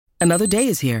Another day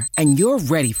is here, and you're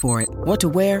ready for it. What to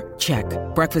wear? Check.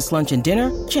 Breakfast, lunch, and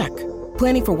dinner? Check.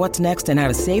 Planning for what's next and how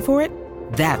to save for it?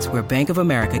 That's where Bank of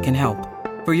America can help.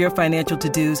 For your financial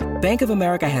to-dos, Bank of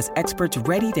America has experts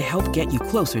ready to help get you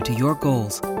closer to your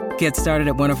goals. Get started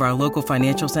at one of our local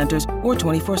financial centers or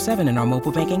 24/7 in our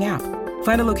mobile banking app.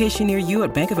 Find a location near you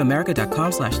at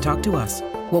bankofamerica.com/talktous.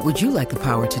 What would you like the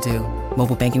power to do?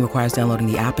 Mobile banking requires downloading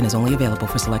the app and is only available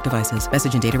for select devices.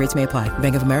 Message and data rates may apply.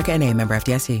 Bank of America N.A., member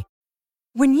FDIC.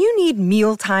 When you need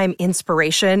mealtime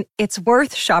inspiration, it's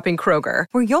worth shopping Kroger,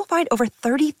 where you'll find over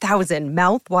 30,000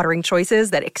 mouth-watering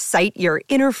choices that excite your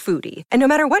inner foodie. And no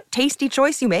matter what tasty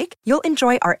choice you make, you'll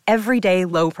enjoy our everyday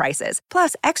low prices,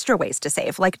 plus extra ways to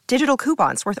save, like digital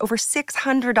coupons worth over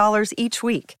 $600 each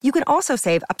week. You can also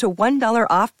save up to $1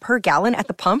 off per gallon at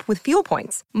the pump with fuel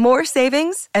points. More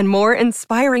savings and more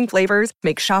inspiring flavors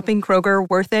make shopping Kroger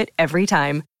worth it every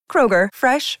time. Kroger,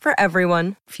 fresh for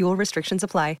everyone. Fuel restrictions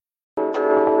apply.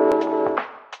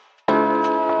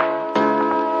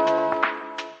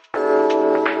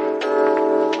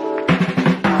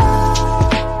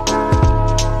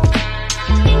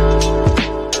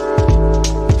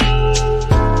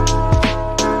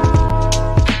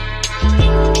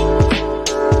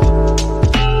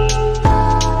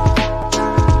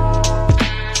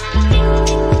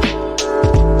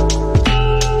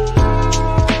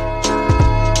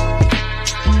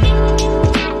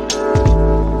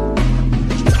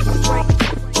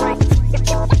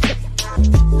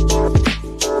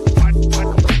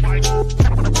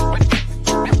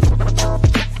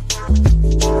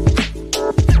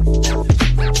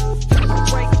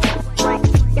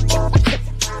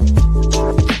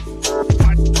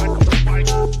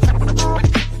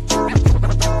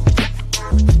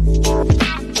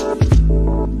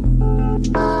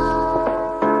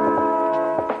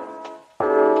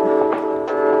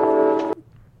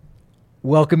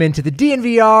 Welcome into the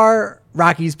DNVR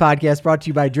Rockies podcast, brought to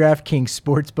you by DraftKings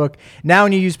Sportsbook. Now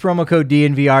when you use promo code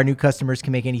DNVR, new customers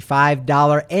can make any $5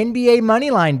 NBA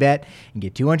moneyline bet and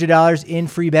get $200 in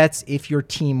free bets if your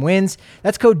team wins.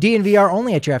 That's code DNVR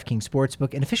only at DraftKings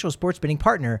Sportsbook, an official sports betting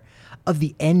partner of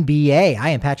the NBA. I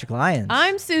am Patrick Lyons.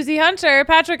 I'm Susie Hunter.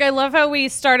 Patrick, I love how we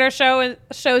start our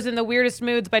shows in the weirdest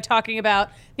moods by talking about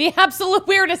the absolute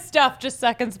weirdest stuff just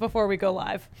seconds before we go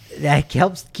live. That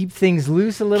helps keep things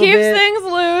loose a little bit. Keeps things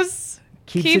loose.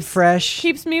 Keeps it fresh.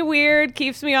 Keeps me weird.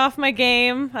 Keeps me off my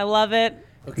game. I love it.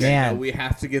 Okay, now we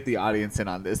have to get the audience in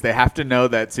on this. They have to know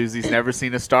that Susie's never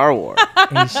seen a Star Wars.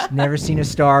 He's never seen a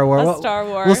Star Wars. Star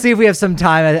Wars. We'll see if we have some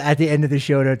time at the end of the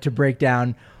show to break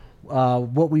down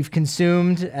what we've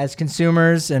consumed as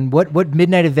consumers and what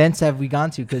midnight events have we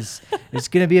gone to, because it's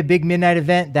going to be a big midnight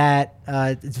event that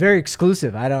it's very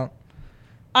exclusive. You're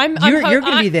going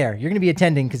to be there. You're going to be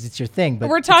attending because it's your thing. But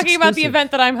we're talking about the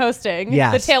event that I'm hosting.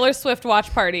 Yes. The Taylor Swift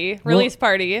watch party, release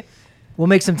party. We'll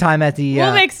make some time at the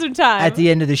at the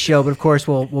end of the show. But of course,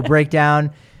 we'll break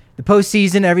down the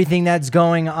postseason, everything that's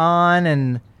going on,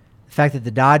 and the fact that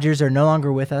the Dodgers are no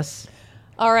longer with us.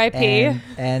 R.I.P.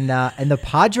 And the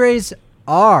Padres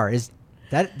are. Is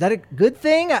that a good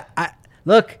thing?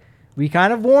 Look, we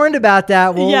kind of warned about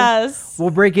that. Yes. We'll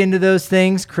break into those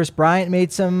things. Chris Bryant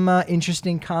made some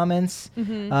interesting comments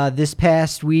this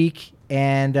past week,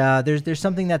 and there's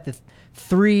something that the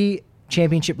three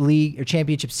championship league or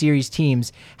championship series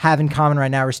teams have in common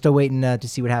right now. We're still waiting to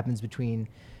see what happens between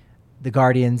the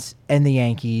Guardians and the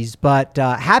Yankees. But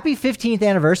happy 15th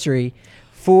anniversary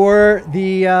for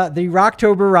the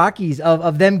Rocktober Rockies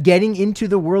of them getting into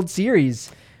the World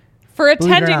Series. For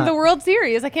attending the World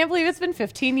Series. I can't believe it's been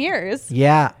 15 years.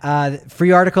 Yeah.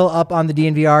 Free article up on the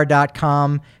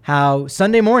DNVR.com how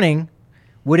Sunday morning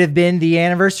would have been the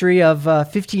anniversary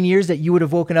of 15 years that you would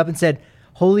have woken up and said,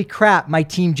 holy crap, my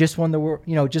team just won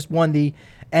the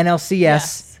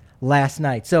NLCS last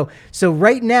night. So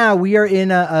right now we are in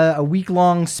a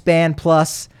week-long span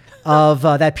plus of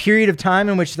that period of time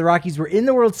in which the Rockies were in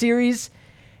the World Series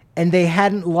and they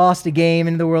hadn't lost a game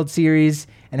in the World Series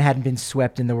and hadn't been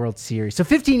swept in the World Series. So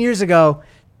 15 years ago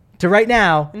to right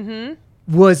now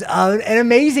was an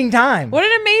amazing time. What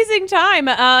an amazing time.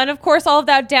 And of course, all of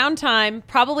that downtime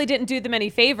probably didn't do them any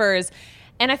favors.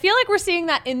 And I feel like we're seeing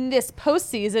that in this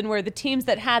postseason where the teams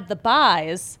that had the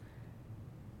buys,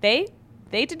 they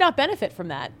did not benefit from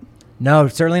that. No,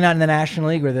 certainly not in the National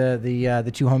League where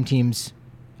the two home teams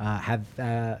have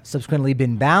subsequently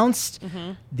been bounced.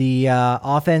 The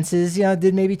offenses,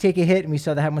 did maybe take a hit, and we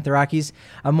saw that happen with the Rockies.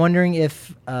 I'm wondering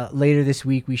if later this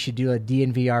week we should do a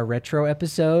DNVR retro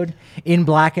episode in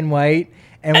black and white,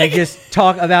 and we just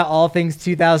talk about all things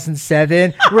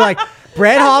 2007. We're like,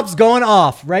 Brad Hopp's going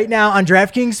off right now on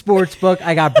DraftKings Sportsbook.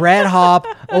 I got Brad Hopp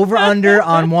over under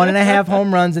on 1.5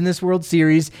 home runs in this World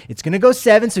Series. It's going to go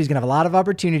 7, so he's going to have a lot of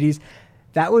opportunities.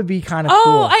 That would be kind of cool.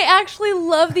 Oh, I actually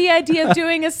love the idea of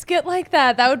doing a skit like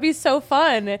that. That would be so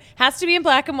fun. Has to be in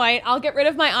black and white. I'll get rid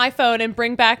of my iPhone and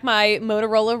bring back my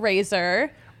Motorola Razr.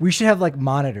 We should have like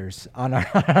monitors on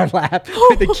our lap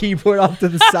with the keyboard off to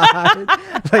the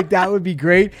side. Like that would be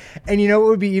great. And you know what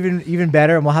would be even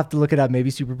better? And we'll have to look it up.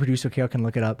 Maybe super producer Kale can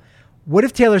look it up. What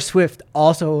if Taylor Swift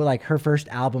also, like, her first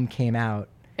album came out?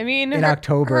 I mean, in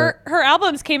October. Her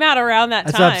albums came out around that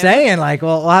time. That's what I'm saying. Like,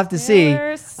 well, we'll have to see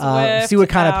what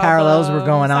kind of parallels were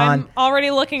going on. I'm already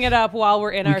looking it up while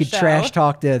we're in our show. We could trash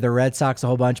talk the Red Sox a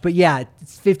whole bunch, but yeah,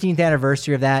 it's 15th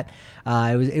anniversary of that.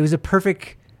 It was a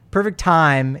perfect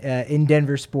time in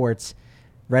Denver sports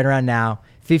right around now.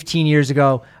 15 years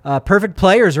ago, perfect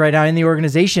players right now in the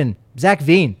organization. Zach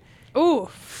Veen. Ooh,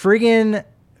 friggin'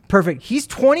 perfect. He's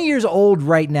 20 years old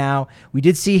right now. We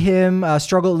did see him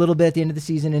struggle a little bit at the end of the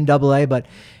season in Double-A, but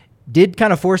did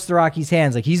kind of force the Rockies'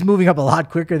 hands. Like, he's moving up a lot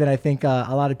quicker than I think a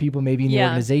lot of people maybe in the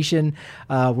organization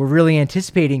were really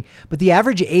anticipating. But the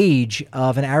average age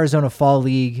of an Arizona Fall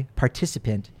League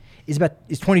participant is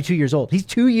 22 years old. He's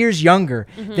 2 years younger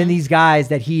than these guys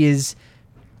that he is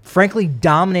frankly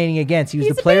dominating against. He was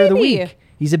the player of the week.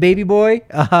 He's a baby boy.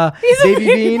 He's a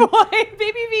baby boy.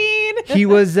 Baby Bean. He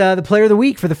was the player of the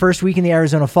week for the first week in the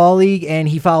Arizona Fall League, and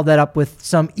he followed that up with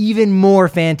some even more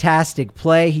fantastic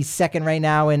play. He's second right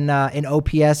now in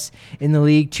OPS in the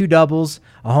league. 2 doubles,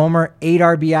 a homer, 8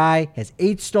 RBI, has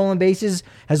 8 stolen bases,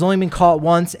 has only been caught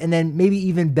once, and then maybe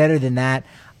even better than that.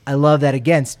 I love that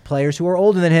against players who are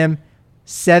older than him.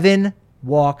 7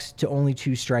 walks to only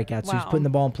 2 strikeouts. So he's putting the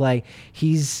ball in play.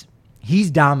 He's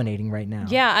dominating right now.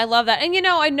 Yeah, I love that. And, you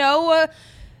know, I know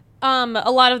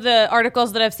a lot of the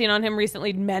articles that I've seen on him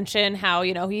recently mention how,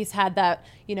 you know, he's had that,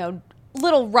 you know,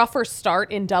 little rougher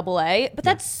start in Double-A, but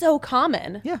that's so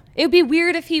common. Yeah. It would be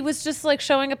weird if he was just, like,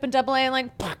 showing up in Double-A and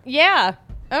like, yeah,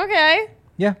 okay.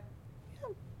 Yeah.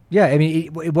 Yeah, I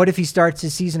mean, what if he starts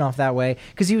his season off that way?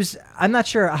 Because I'm not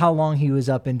sure how long he was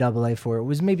up in Double-A for. It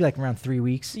was maybe like around 3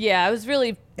 weeks. Yeah, it was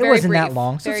really It wasn't brief, that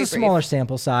long, so it's a brief. smaller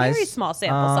sample size. Very small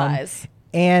sample size.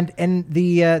 And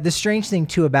the strange thing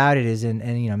too about it is,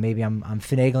 and you know, maybe I'm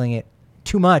finagling it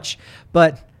too much,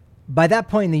 but by that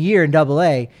point in the year in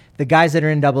Double-A, the guys that are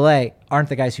in Double-A aren't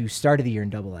the guys who started the year in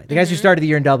Double-A. The guys who started the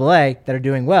year in Double-A that are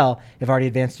doing well have already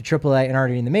advanced to Triple-A and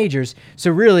already in the majors.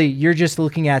 So really, you're just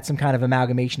looking at some kind of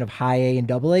amalgamation of High A and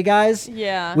Double-A guys.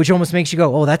 Yeah. Which almost makes you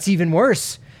go, oh, that's even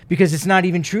worse because it's not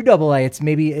even true Double-A. It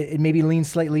maybe leans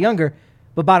slightly younger.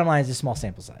 But bottom line is a small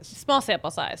sample size. Small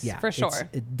sample size, Yeah, for sure.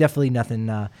 It's definitely nothing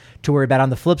to worry about. On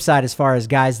the flip side, as far as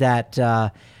guys that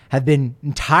have been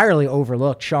entirely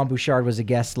overlooked, Sean Bouchard was a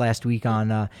guest last week on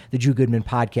the Drew Goodman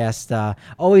podcast.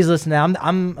 Always listen to that.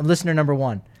 I'm listener number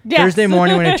 1. Yes. Thursday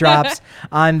morning when it drops,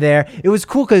 I'm there. It was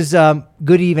cool because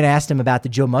Goody even asked him about the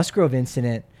Joe Musgrove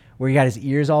incident where he got his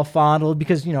ears all fondled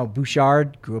because, you know,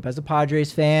 Bouchard grew up as a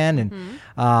Padres fan and,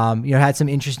 you know, had some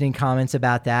interesting comments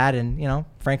about that. And, you know,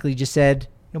 frankly, just said,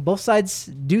 you know, both sides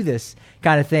do this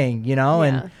kind of thing, you know,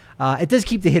 and it does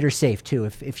keep the hitter safe too.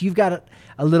 If you've got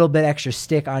a little bit extra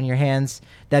stick on your hands,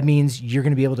 that means you're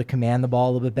going to be able to command the ball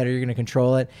a little bit better. You're going to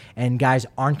control it. And guys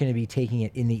aren't going to be taking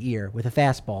it in the ear with a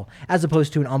fastball as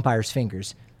opposed to an umpire's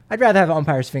fingers. I'd rather have an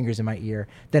umpire's fingers in my ear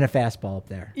than a fastball up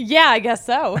there. Yeah, I guess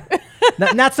so.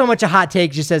 not so much a hot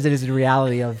take, just as it is the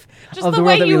reality of Just of the the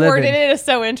way world that we you live worded in. it is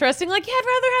so interesting. Like, yeah, I'd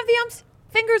rather have the ump's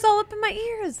fingers all up in my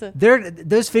ears.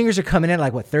 Those fingers are coming in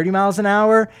like, what, 30 miles an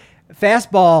hour?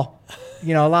 Fastball,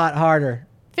 you know, a lot harder.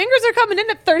 Fingers are coming in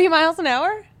at 30 miles an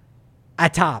hour?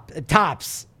 At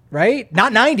tops, right?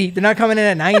 Not 90. They're not coming in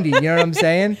at 90. You know what I'm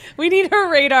saying? We need a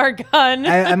radar gun.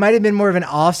 I might have been more of an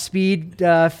off-speed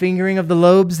fingering of the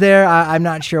lobes there. I'm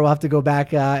not sure. We'll have to go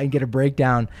back and get a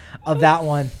breakdown of that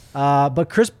one. But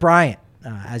Chris Bryant,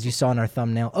 as you saw in our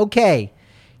thumbnail, okay,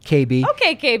 KB.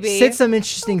 Okay, KB. Said some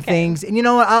interesting things. And you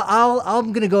know what?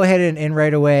 I'm going to go ahead and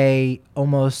right away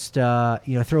almost you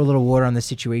know, throw a little water on the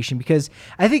situation because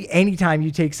I think anytime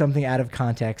you take something out of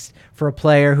context for a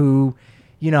player who,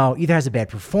 you know, either has a bad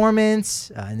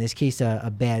performance, in this case,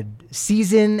 a bad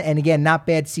season, and again, not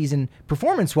bad season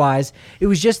performance-wise. It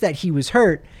was just that he was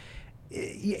hurt.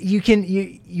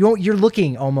 You're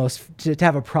looking almost to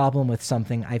have a problem with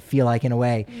something, I feel like, in a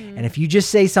way. And if you just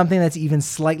say something that's even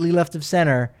slightly left of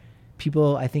center,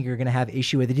 people, I think, are going to have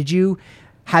issue with it. Did you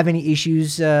have any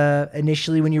issues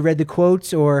initially when you read the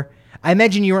quotes? Or I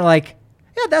imagine you weren't like,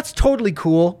 yeah, that's totally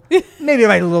cool. Maybe it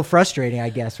might be a little frustrating, I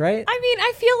guess, right? I mean,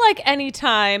 I feel like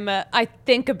anytime I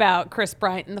think about Chris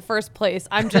Bryant in the first place,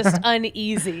 I'm just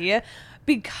uneasy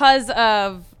because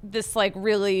of this like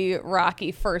really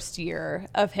rocky first year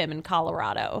of him in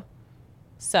Colorado.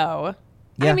 So,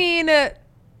 Yeah. I mean,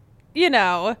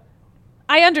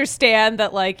 I understand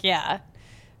that, like, yeah,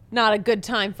 not a good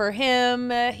time for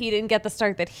him. He didn't get the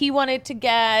start that he wanted to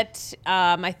get.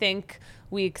 I think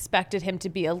we expected him to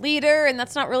be a leader, and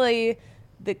that's not really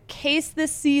the case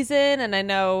this season. And I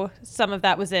know some of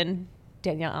that was in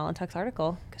Danielle Allentuck's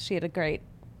article because she had a great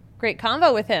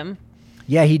convo with him.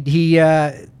 Yeah, he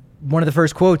one of the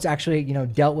first quotes actually,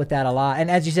 dealt with that a lot. And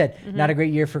as you said, not a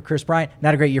great year for Chris Bryant,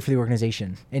 not a great year for the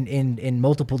organization in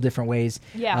multiple different ways.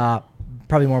 Yeah.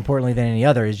 Probably more importantly than any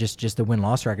other is just the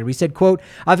win-loss record. We said, quote,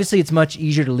 obviously it's much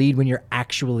easier to lead when you're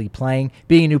actually playing.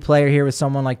 Being a new player here with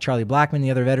someone like Charlie Blackmon, the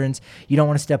other veterans, you don't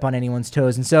want to step on anyone's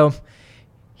toes. And so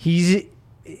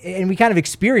and we kind of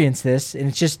experienced this, and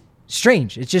it's just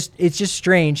strange. It's just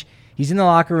strange. He's in the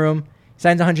locker room,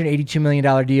 signs a $182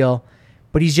 million deal,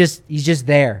 but he's just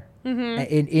there.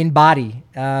 In body,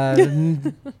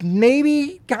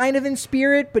 maybe kind of in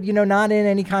spirit, but not in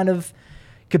any kind of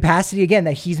capacity. Again,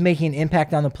 that he's making an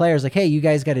impact on the players. Like, hey, you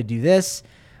guys got to do this.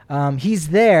 He's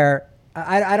there.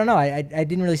 I don't know. I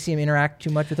didn't really see him interact too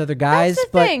much with other guys.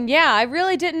 That's the thing. Yeah, I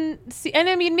really didn't see. And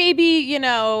I mean, maybe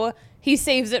he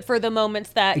saves it for the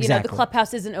moments that Exactly. the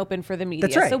clubhouse isn't open for the media.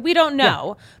 That's right. So we don't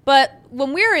know. Yeah. But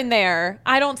when we're in there,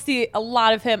 I don't see a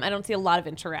lot of him. I don't see a lot of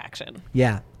interaction.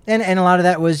 Yeah. And a lot of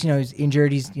that was, he's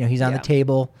injured. He's on Yeah. the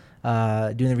table,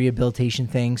 doing the rehabilitation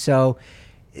thing. So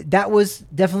that was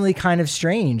definitely kind of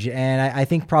strange. And I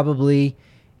think probably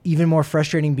even more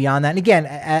frustrating beyond that. And again,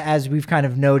 as we've kind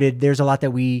of noted, there's a lot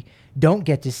that we don't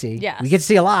get to see. Yes. We get to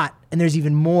see a lot, and there's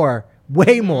even more,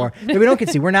 way more that we don't get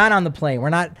to see. We're not on the plane. We're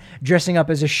not dressing up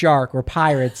as a shark or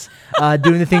pirates,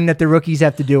 doing the thing that the rookies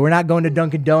have to do. We're not going to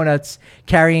Dunkin' Donuts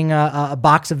carrying a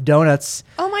box of donuts.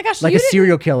 Oh my gosh. Like a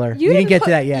serial killer. You didn't get to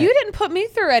that yet. You didn't put me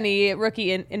through any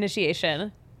rookie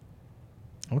initiation.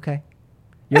 Okay.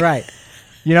 You're right.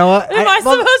 You know what? Am I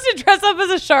supposed to dress up as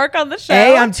a shark on the show?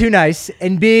 A, I'm too nice,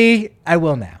 and B, I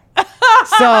will now.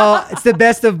 So it's the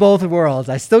best of both worlds.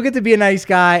 I still get to be a nice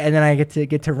guy, and then I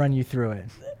get to run you through it.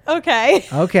 Okay.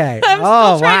 Okay. I'm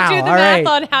still trying to do the All math right.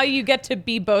 on how you get to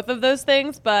be both of those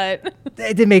things, but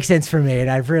It did make sense for me, and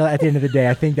I've realized at the end of the day,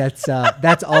 I think that's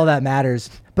all that matters.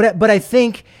 But I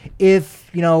think if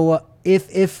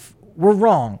we're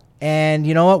wrong, and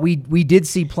you know what, we did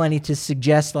see plenty to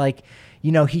suggest like,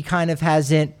 he kind of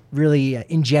hasn't really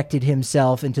injected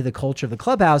himself into the culture of the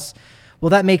clubhouse.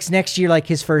 Well, that makes next year like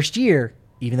his first year,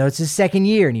 even though it's his second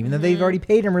year, and even though they've already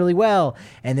paid him really well,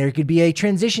 and there could be a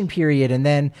transition period, and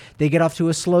then they get off to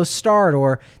a slow start,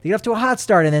 or they get off to a hot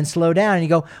start and then slow down, and you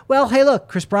go, well, hey, look,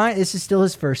 Chris Bryant, this is still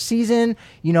his first season,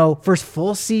 first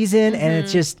full season, and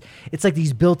it's like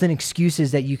these built-in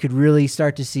excuses that you could really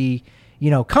start to see,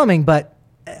 coming. But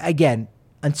again,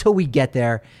 until we get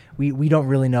there, we don't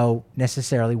really know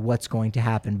necessarily what's going to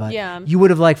happen. But you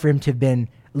would have liked for him to have been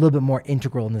a little bit more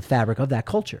integral in the fabric of that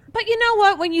culture. But you know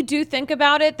what? When you do think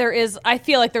about it, I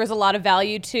feel like there is a lot of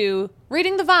value to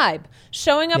reading the vibe,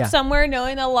 showing up somewhere,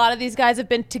 knowing that a lot of these guys have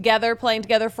been together, playing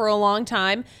together for a long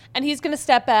time, and he's going to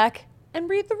step back and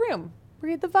read the room,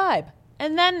 read the vibe.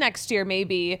 And then next year,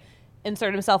 maybe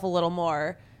insert himself a little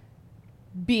more,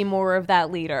 be more of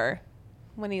that leader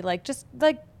when he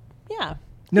yeah.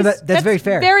 No, that's very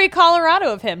fair. Very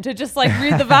Colorado of him to just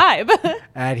read the vibe.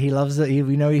 And he loves he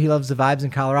loves the vibes in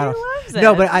Colorado. He loves it.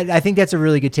 No, but I think that's a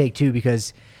really good take too,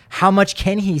 because how much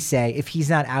can he say if he's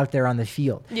not out there on the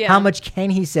field? Yeah. How much can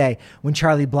he say when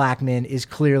Charlie Blackmon is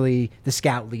clearly the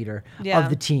scout leader of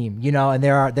the team? And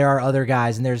there are other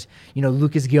guys, and there's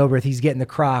Lucas Gilbert. He's getting the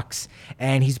Crocs,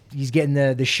 and he's getting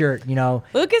the shirt.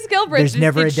 Lucas Gilbert there's is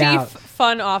never the a doubt. chief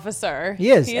fun officer.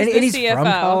 He is, He and the he's CFO. from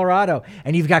Colorado,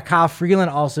 and you've got Kyle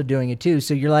Freeland also doing it too.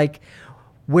 So you're like,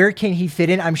 where can he fit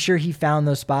in? I'm sure he found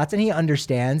those spots, and he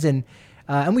understands. And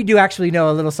we do actually know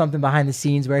a little something behind the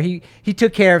scenes where he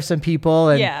took care of some people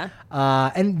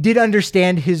and did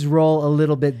understand his role a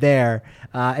little bit there.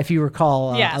 If you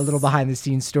recall, a little behind the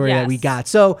scenes story that we got.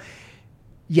 So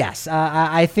yes,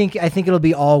 I think it'll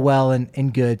be all well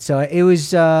and good. So it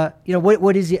was,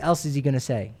 what else is he going to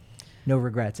say? No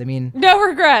regrets. I mean, no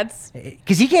regrets.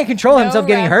 Because he can't control himself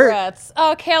getting hurt.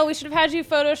 Oh, Kale, we should have had you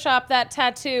Photoshop that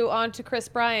tattoo onto Chris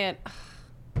Bryant.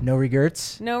 No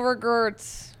regrets? No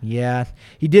regrets. Yeah.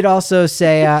 He did also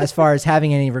say, as far as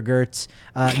having any regrets,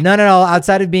 none at all,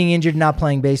 outside of being injured and not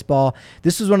playing baseball.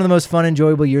 This was one of the most fun,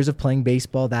 enjoyable years of playing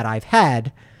baseball that I've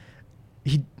had.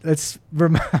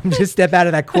 I'm just step out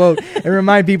of that quote and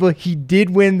remind people he did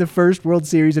win the first World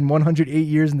Series in 108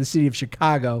 years in the city of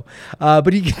Chicago.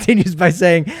 But he continues by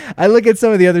saying, I look at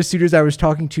some of the other suitors I was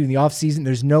talking to in the offseason.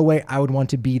 There's no way I would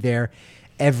want to be there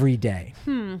every day.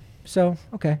 So,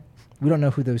 okay. We don't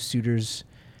know who those suitors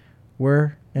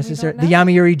were necessarily. The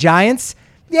Yomiuri Giants?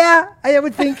 Yeah, I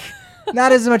would think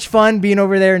not as much fun being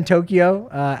over there in Tokyo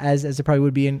as it probably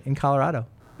would be in Colorado.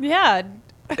 Yeah.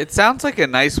 It sounds like a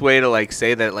nice way to like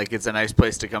say that like it's a nice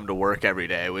place to come to work every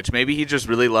day, which maybe he just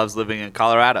really loves living in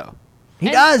Colorado.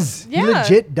 He does. Yeah. He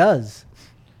legit does.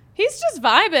 He's just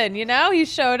vibing, you know? He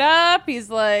showed up. He's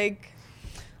like,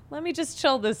 let me just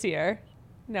chill this year.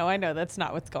 No, I know that's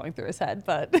not what's going through his head,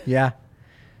 but Yeah.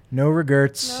 No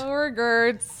regrets. no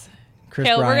regrets. Chris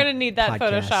Kale, we're Bryant going to need that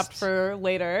podcast. photoshopped for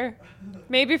later.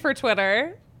 Maybe for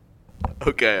Twitter.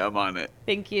 Okay, I'm on it.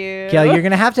 Thank you. Kale, you're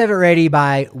going to have it ready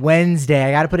by Wednesday.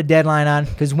 I got to put a deadline on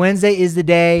because Wednesday is the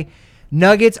day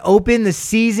Nuggets open the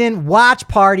season watch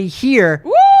party here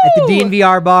at the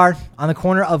DNVR bar on the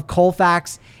corner of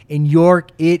Colfax in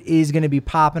York. It is going to be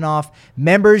popping off.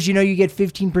 Members, you get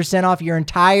 15% off your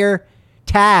entire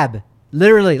tab.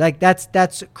 Literally, like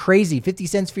that's crazy. 50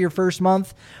 cents for your first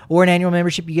month or an annual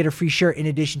membership. You get a free shirt in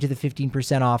addition to the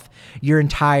 15% off your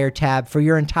entire tab for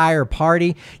your entire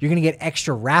party. You're going to get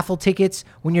extra raffle tickets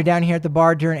when you're down here at the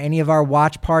bar during any of our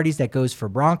watch parties. That goes for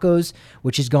Broncos,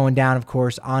 which is going down, of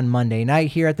course, on Monday night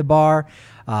here at the bar.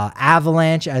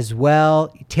 Avalanche as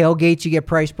well. Tailgates, you get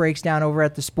price breaks down over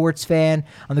at the Sports Fan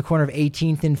on the corner of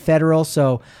 18th and Federal.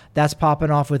 So that's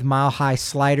popping off with Mile High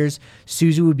Sliders.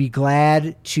 Susie would be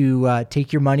glad to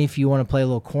take your money if you want to play a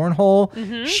little cornhole.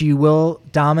 Mm-hmm. She will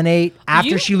dominate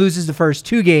after she loses the first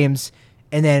 2 games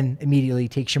and then immediately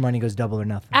takes your money and goes double or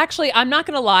nothing. Actually, I'm not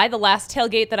going to lie. The last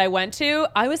tailgate that I went to,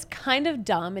 I was kind of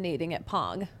dominating at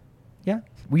Pong. Yeah.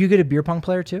 Were you good at beer pong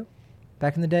player too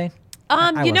back in the day?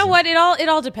 You know what? It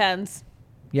all depends.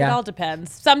 Yeah. It all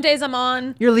depends. Some days I'm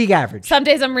on. You're league average. Some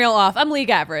days I'm real off. I'm league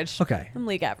average. Okay. I'm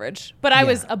league average. But I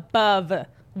was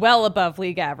well above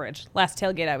league average last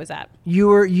tailgate I was at. You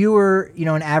were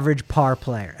an average par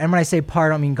player. And when I say par, I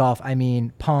don't mean golf. I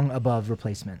mean pong above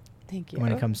replacement. Thank you.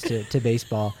 When it comes to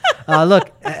baseball.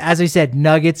 Look, as we said,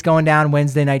 Nuggets going down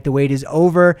Wednesday night. The wait is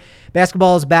over.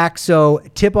 Basketball is back, so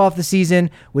tip off the season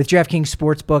with DraftKings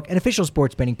Sportsbook, an official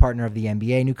sports betting partner of the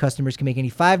NBA. New customers can make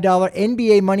any $5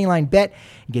 NBA moneyline bet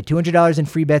and get $200 in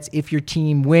free bets if your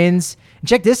team wins. And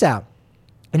check this out.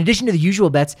 In addition to the usual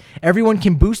bets, everyone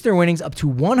can boost their winnings up to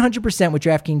 100% with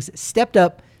DraftKings stepped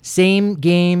up same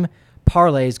game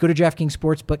parlays. Go to DraftKings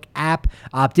Sportsbook app,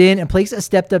 opt in, and place a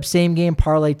stepped-up same-game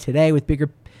parlay today with bigger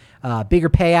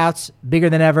payouts, bigger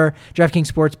than ever. DraftKings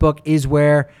Sportsbook is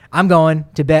where I'm going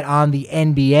to bet on the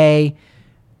NBA.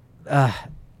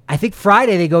 I think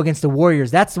Friday they go against the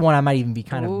Warriors. That's the one I might even be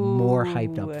kind of more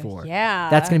hyped up for. Yeah.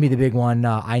 That's going to be the big one.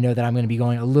 I know that I'm going to be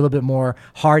going a little bit more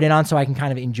hard in on so I can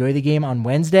kind of enjoy the game on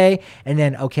Wednesday. And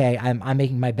then, okay, I'm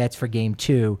making my bets for game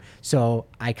 2, so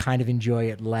I kind of enjoy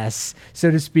it less,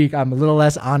 so to speak. I'm a little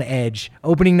less on edge.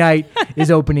 Opening night is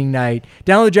opening night.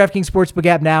 Download the DraftKings Sportsbook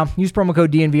app now. Use promo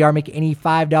code DNVR. Make any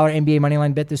 $5 NBA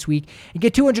moneyline bet this week and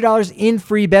get $200 in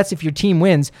free bets if your team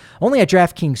wins. Only at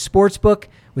DraftKings Sportsbook.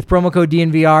 With promo code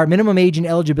DNVR, minimum age and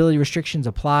eligibility restrictions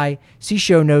apply. See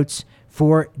show notes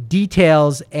for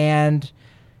details. And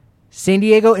San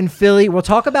Diego and Philly, we'll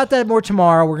talk about that more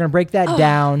tomorrow. We're going to break that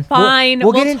down. Fine.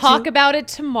 We'll talk about it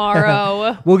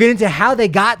tomorrow. We'll get into how they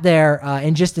got there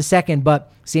in just a second.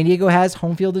 But San Diego has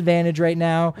home field advantage right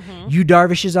now. Yu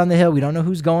Darvish is on the hill. We don't know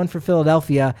who's going for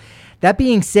Philadelphia. That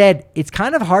being said, it's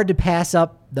kind of hard to pass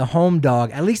up the home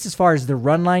dog, at least as far as the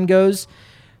run line goes.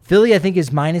 Philly, I think,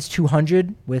 is minus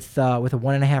 200 with a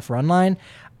 1.5 run line.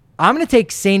 I'm going to take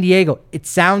San Diego. It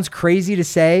sounds crazy to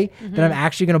say that I'm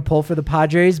actually going to pull for the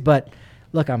Padres, but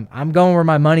look, I'm going where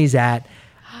my money's at.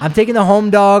 I'm taking the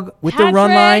home dog with the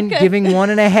run line, giving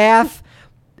 1.5.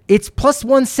 It's plus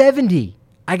 170.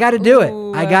 I got to do it.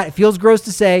 It feels gross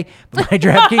to say, but my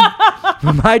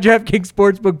DraftKings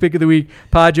Sportsbook pick of the week,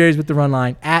 Padres with the run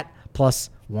line at plus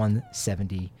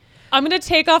 170. I'm going to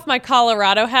take off my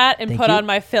Colorado hat and put on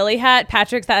my Philly hat.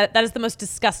 Patrick, that is the most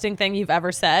disgusting thing you've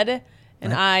ever said.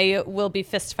 And I will be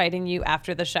fist fighting you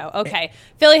after the show. Okay.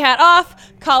 Philly hat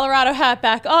off, Colorado hat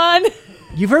back on.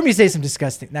 You've heard me say some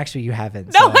disgusting. Actually, you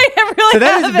haven't. No, I really So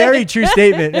that haven't. is a very true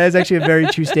statement. That is actually a very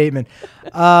true statement.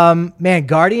 Man,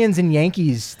 Guardians and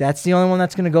Yankees. That's the only one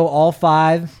that's going to go all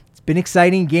 5. It's been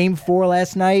exciting. Game 4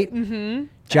 last night. Mm-hmm.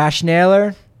 Josh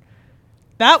Naylor.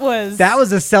 That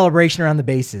was a celebration around the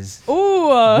bases. Ooh.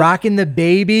 Rocking the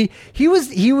baby. He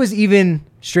was even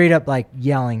straight up like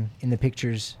yelling in the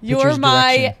pictures. You're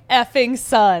my direction. effing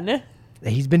son.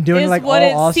 He's been doing is like what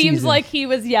it all seems season. like he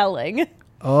was yelling.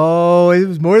 Oh, it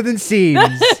was more than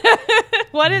seems.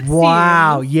 What it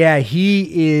Wow. seems. Yeah,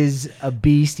 he is a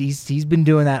beast. He's been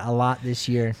doing that a lot this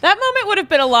year. That moment would have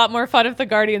been a lot more fun if the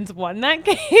Guardians won that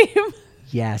game.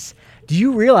 Yes. Do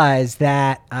you realize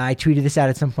that I tweeted this out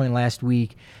at some point last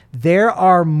week? There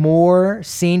are more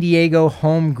San Diego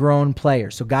homegrown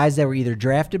players. So guys that were either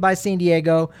drafted by San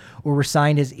Diego or were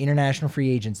signed as international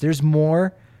free agents. There's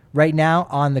more right now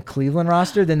on the Cleveland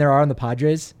roster than there are on the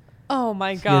Padres. Oh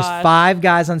my There's god. 5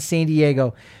 guys on San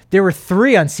Diego. There were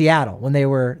 3 on Seattle when they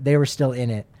were still in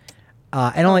it.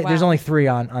 And there's wow. only 3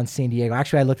 on San Diego.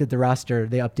 Actually, I looked at the roster.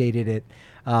 They updated it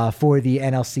for the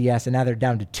NLCS, and now they're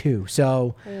down to 2.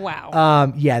 So,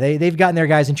 Wow. yeah, they've gotten their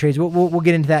guys in trades. We'll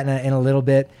get into that in a little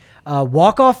bit.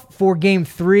 Walk-off for Game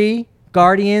 3,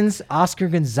 Guardians, Oscar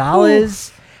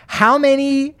Gonzalez. How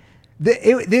many...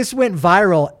 this went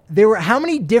viral. There were how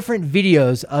many different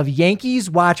videos of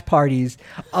Yankees watch parties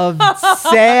of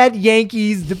sad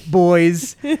Yankees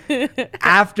boys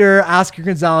after Oscar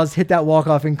Gonzalez hit that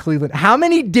walk-off in Cleveland? How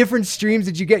many different streams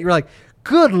did you get? You're like,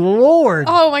 good Lord.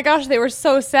 Oh my gosh, they were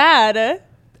so sad.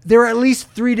 There were at least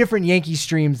 3 different Yankee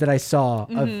streams that I saw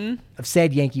of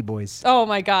sad Yankee boys. Oh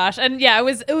my gosh. And yeah,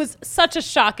 it was such a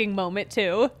shocking moment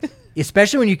too.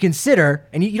 Especially when you consider,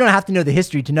 and you don't have to know the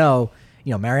history to know,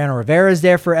 Mariano Rivera's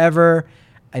there forever.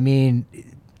 I mean,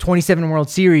 27 World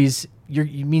Series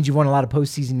means you've won a lot of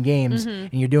postseason games,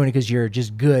 and you're doing it because you're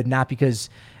just good, not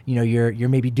because you're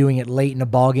maybe doing it late in a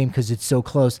ball game because it's so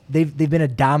close. They've been a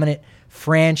dominant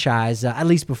franchise, at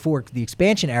least before the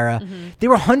expansion era. They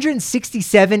were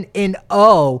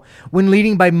 167-0 when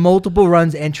leading by multiple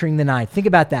runs entering the 9th. Think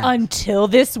about that. Until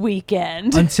this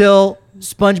weekend. Until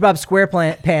SpongeBob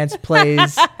SquarePants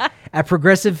plays at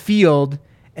Progressive Field.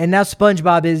 And now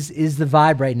SpongeBob is the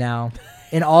vibe right now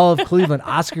in all of Cleveland.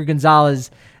 Oscar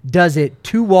Gonzalez does it.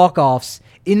 2 walk-offs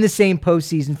in the same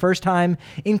postseason. First time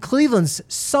in Cleveland's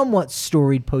somewhat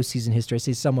storied postseason history. I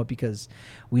say somewhat because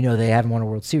we know they haven't won a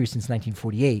World Series since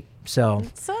 1948. So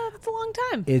It's a long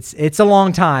time. it's a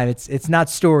long time. It's not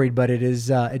storied, but it is.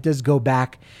 It does go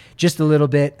back just a little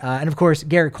bit. And of course,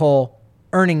 Garrett Cole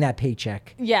earning that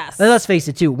paycheck. Yes. Let's face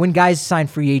it too. When guys sign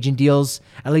free agent deals,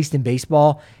 at least in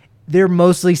baseball, they're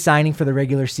mostly signing for the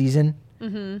regular season,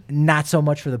 not so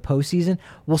much for the postseason.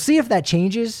 We'll see if that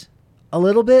changes a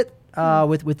little bit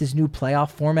with this new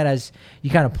playoff format, as you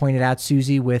kind of pointed out,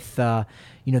 Susie, with the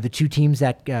 2 teams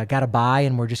that got a bye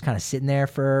and we're just kind of sitting there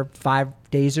for 5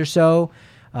 days or so.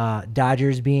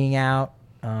 Dodgers being out,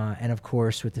 and of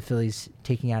course with the Phillies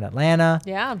taking out Atlanta.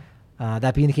 Yeah.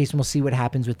 That being the case, we'll see what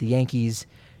happens with the Yankees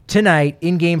tonight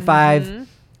in Game 5.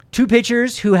 2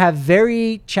 pitchers who have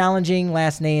very challenging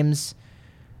last names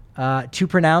to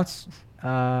pronounce.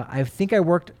 I think I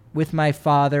worked with my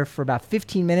father for about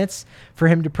 15 minutes for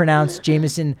him to pronounce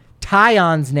Jameson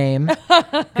Taillon's name,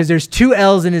 because there's 2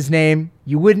 L's in his name.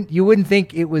 You wouldn't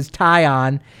think it was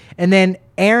Taillon. And then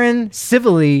Aaron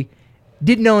Civili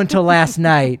didn't know until last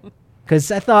night,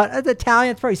 because I thought the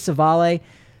Italian, it's probably Civale.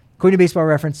 According to Baseball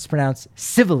Reference, it's pronounced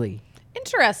Civili.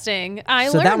 Interesting.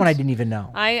 That one I didn't even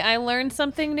know. I learned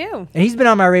something new. And he's been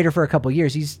on my radar for a couple of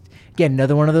years. He's, again,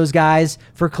 another one of those guys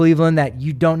for Cleveland that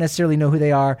you don't necessarily know who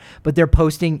they are, but they're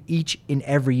posting each and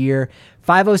every year.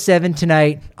 5:07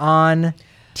 tonight on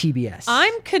TBS.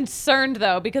 I'm concerned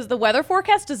though because the weather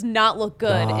forecast does not look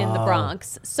good in the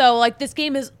Bronx. So this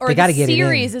game the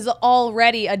series is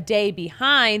already a day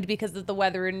behind because of the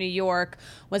weather in New York.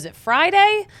 Was it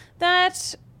Friday?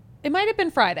 It might have been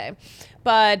Friday,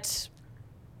 but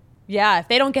yeah, if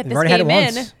they don't get this game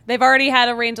in, they've already had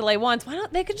a rain delay once. Why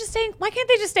can't they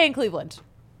just stay in Cleveland?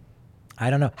 I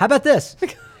don't know. How about this?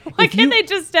 Why can't they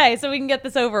just stay so we can get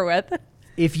this over with?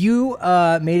 If you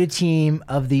made a team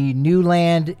of the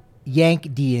Newland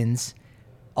Yankees,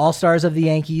 all-stars of the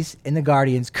Yankees and the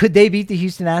Guardians, could they beat the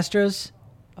Houston Astros?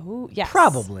 Oh, yes.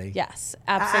 Probably. Yes,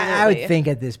 absolutely. I would think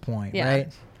at this point, Yeah. right?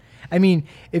 I mean,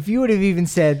 if you would have even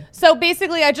said... So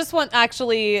basically, I just want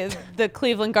actually the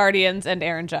Cleveland Guardians and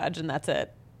Aaron Judge, and that's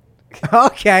it.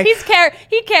 Okay.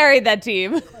 He carried that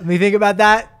team. Let me think about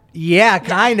that. Yeah,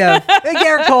 kind of. Hey,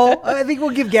 Garrett Cole. I think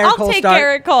we'll give Garrett Cole a start. I'll take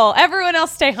Garrett Cole. Everyone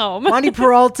else stay home. Monty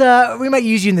Peralta, we might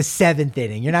use you in the 7th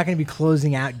inning. You're not going to be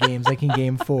closing out games like in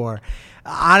Game 4.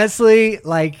 honestly,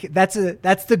 like that's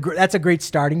a great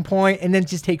starting point, and then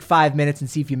just take 5 minutes and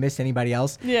see if you missed anybody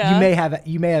else. Yeah. You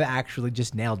may have actually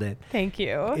just nailed it. Thank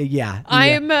you. Yeah.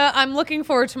 I'm looking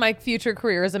forward to my future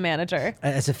career as a manager.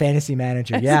 As a fantasy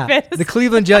manager, As a yeah. fantasy- The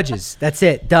Cleveland Judges. That's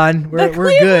it. Done. We're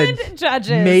Cleveland good.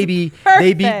 Judges. Maybe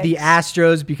they Perfect. beat the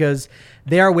Astros because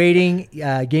they are waiting.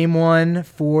 Game 1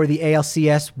 for the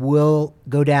ALCS will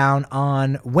go down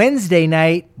on Wednesday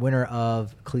night. Winner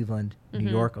of Cleveland, New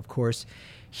York, of course.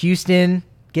 Houston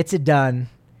gets it done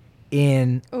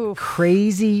in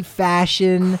crazy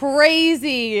fashion.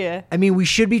 Crazy. I mean, we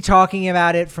should be talking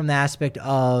about it from the aspect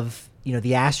of, the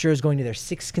Astros going to their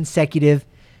 6th consecutive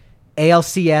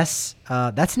ALCS.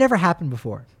 That's never happened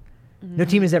before. No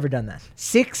team has ever done that.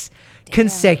 6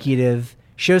 consecutive.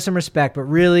 Show some respect, but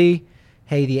really,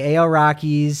 hey, the AL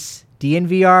Rockies,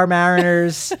 DNVR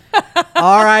Mariners,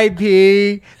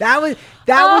 RIP. That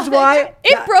was why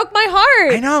it broke my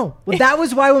heart. I know. Well, that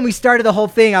was why when we started the whole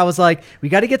thing, I was like, we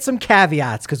got to get some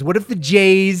caveats, because what if the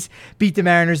Jays beat the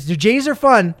Mariners? The Jays are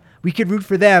fun. We could root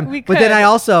for them. But then I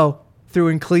also threw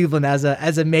in Cleveland as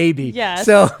a maybe. Yes.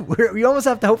 So we almost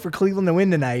have to hope for Cleveland to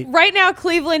win tonight. Right now,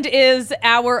 Cleveland is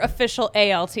our official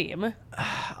AL team.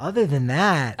 Other than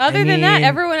that,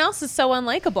 everyone else is so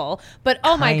unlikable. But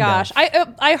oh my gosh,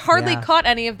 I hardly caught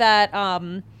any of that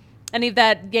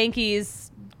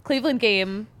Yankees Cleveland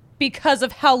game because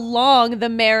of how long the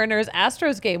Mariners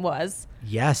Astros game was.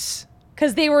 Yes.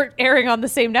 Because they were airing on the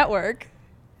same network.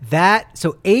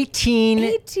 18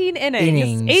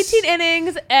 innings. 18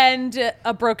 innings and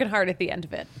a broken heart at the end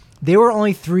of it. They were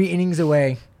only 3 innings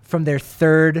away from their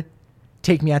 3rd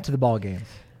take me out to the ball game.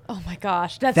 Oh my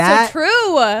gosh, that's so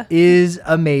true. Is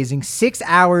amazing. 6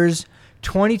 hours,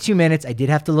 22 minutes. I did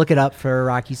have to look it up for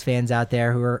Rockies fans out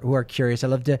there who are curious. I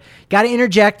love to got to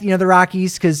interject, the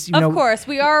Rockies, because of course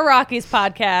we are a Rockies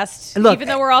podcast, look, even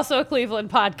though we're also a Cleveland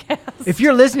podcast. If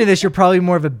you're listening to this, you're probably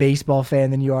more of a baseball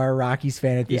fan than you are a Rockies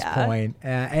fan at this point.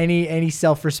 Any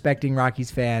self-respecting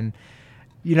Rockies fan,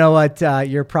 you know what?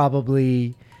 You're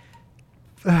probably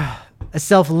a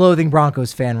self-loathing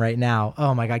Broncos fan right now.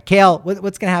 Oh my God, Kale,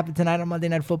 what's gonna happen tonight on Monday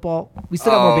Night Football? We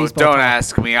still got more baseball. Don't talk,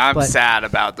 ask me. I'm sad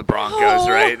about the Broncos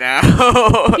right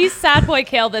now. He's sad boy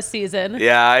Kale this season.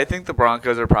 Yeah, I think the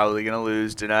Broncos are probably gonna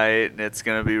lose tonight, and it's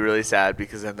gonna be really sad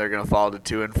because then they're gonna fall to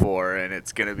 2-4, and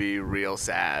it's gonna be real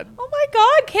sad. Oh my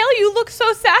God, Kale, you look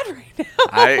so sad right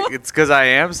now. It's because I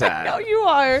am sad. I know you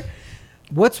are.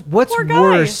 What's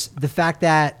worse, the fact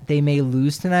that they may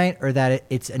lose tonight, or that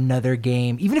it's another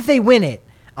game, even if they win it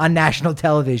on national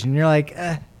television? You're like,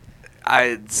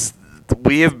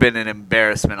 we have been an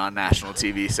embarrassment on national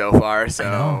TV so far.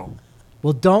 So,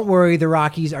 well, don't worry, the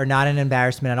Rockies are not an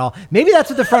embarrassment at all. Maybe that's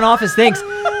what the front office thinks,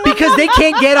 because they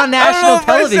can't get on national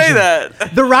television. I say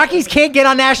that. The Rockies can't get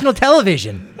on national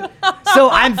television. So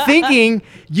I'm thinking,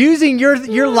 using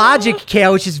your logic,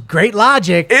 Kale, which is great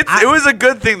logic. It was a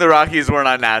good thing the Rockies weren't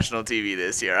on national TV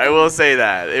this year. I will say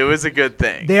that. It was a good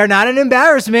thing. They are not an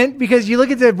embarrassment, because you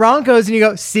look at the Broncos and you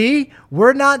go, see,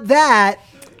 we're not that.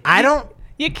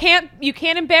 You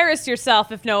can't embarrass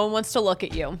yourself if no one wants to look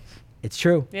at you. It's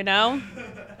true.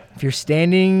 If you're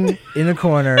standing in the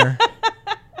corner,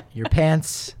 your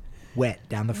pants wet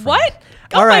down the front. What?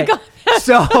 All right. My God.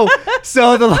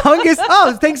 So the longest.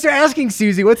 Oh, thanks for asking,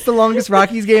 Susie. What's the longest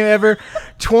Rockies game ever?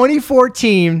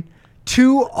 2014.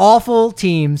 2 awful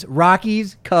teams.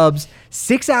 Rockies, Cubs.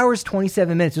 6 hours,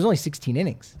 27 minutes. There's only 16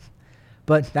 innings,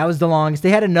 but that was the longest.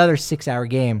 They had another 6-hour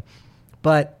game,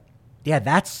 but yeah,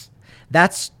 that's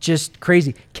just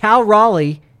crazy. Cal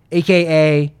Raleigh,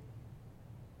 aka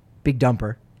Big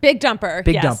Dumper. Big Dumper.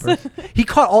 He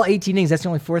caught all 18 innings. That's the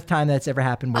only 4th time that's ever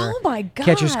happened where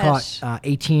catchers caught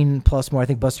 18 plus more. I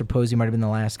think Buster Posey might have been the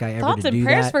last guy ever to do that. Thoughts and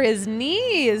prayers for his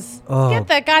knees. Oh. Get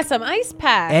that guy some ice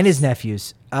packs. And his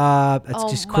nephews. That's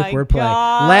just quick my wordplay.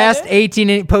 God. Last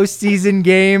 18 postseason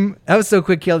game. That was so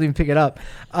quick, Kale didn't even pick it up.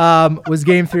 Was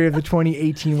Game 3 of the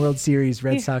 2018 World Series,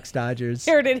 Red Sox Dodgers.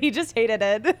 Heard it. He just hated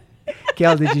it.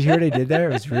 Kale, did you hear what I did there?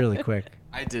 It was really quick.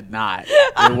 I did not.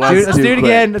 Let's do it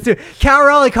again. Let's do it. Cal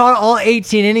Raleigh caught all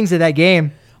 18 innings of that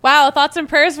game. Wow, thoughts and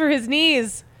prayers for his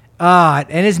knees. And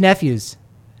his nephews.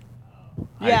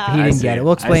 Yeah. He didn't get it.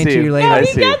 We'll explain to you later. No,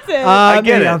 he gets it. I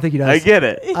get it. I don't think he does. I get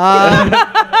it.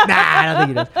 Nah, I don't think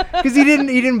he does. Because he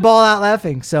didn't ball out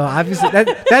laughing. So obviously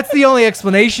that's the only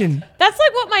explanation. That's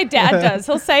like what my dad does.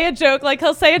 He'll say a joke,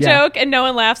 joke and no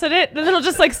one laughs at it. And then he'll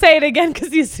just say it again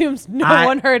because he assumes no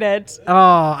one heard it. Oh,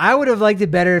 I would have liked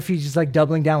it better if he's just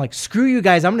doubling down, screw you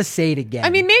guys, I'm going to say it again.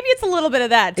 I mean, maybe it's a little bit of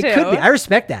that too. It could be. I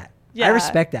respect that. Yeah. I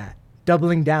respect that.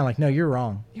 Doubling down, no, you're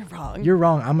wrong. You're wrong. You're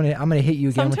wrong. I'm gonna hit you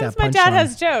again with that Sometimes my punchline. dad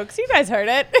has jokes. You guys heard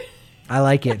it. I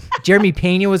like it. Jeremy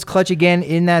Pena was clutch again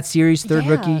in that series, third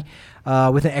Yeah. rookie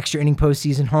with an extra inning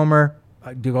postseason homer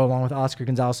to go along with Oscar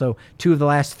Gonzalez. So 2 of the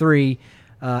last 3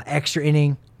 extra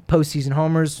inning postseason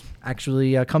homers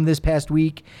actually come this past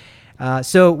week.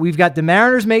 So we've got the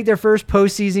Mariners make their first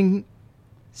postseason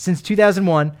since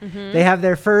 2001. They have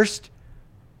their first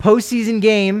postseason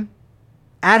game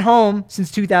at home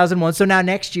since 2001. So now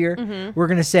next year we're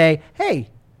going to say, hey,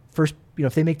 first,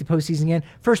 if they make the postseason again,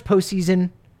 first postseason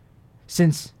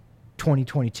since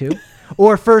 2022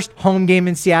 or first home game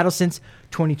in Seattle since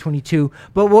 2022.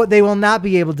 But what they will not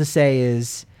be able to say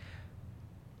is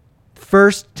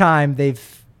first time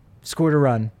they've scored a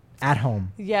run at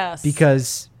home. Yes.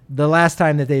 Because the last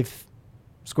time that they've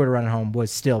scored a run at home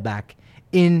was still back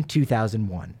in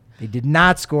 2001. They did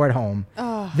not score at home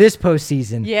this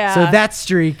postseason. Yeah. So that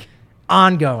streak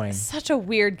ongoing. Such a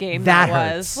weird game That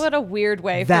that was. hurts. What a weird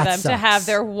way for That them to sucks. have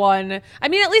their one. I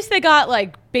mean, at least they got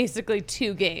like basically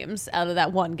 2 games out of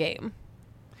that one game.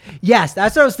 Yes,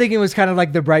 that's what I was thinking was kind of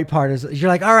like the bright part is you're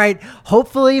like, all right,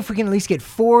 hopefully if we can at least get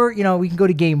 4, we can go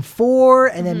to game 4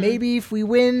 and then maybe if we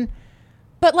win.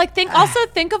 But like, think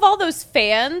of all those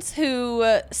fans who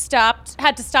had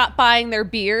to stop buying their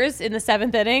beers in the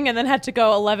 7th inning and then had to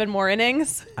go 11 more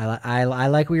innings. I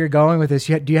like where you're going with this.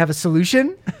 Do you have a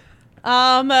solution? Do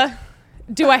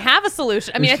I have a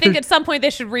solution? I mean, I think at some point they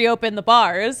should reopen the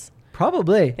bars.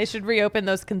 Probably. They should reopen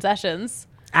those concessions.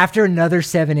 After another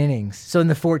 7 innings. So in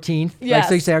the 14th, Yes.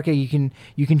 so you say, okay, you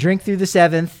can drink through the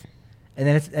 7th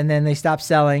and then they stop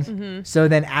selling. So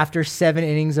then after 7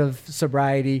 innings of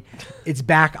sobriety, it's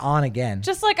back on again.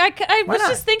 Just like I was not?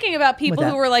 just thinking about people that.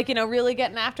 who were like, really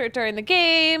getting after it during the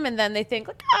game. And then they think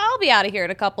like, I'll be out of here in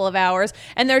a couple of hours.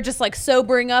 And they're just like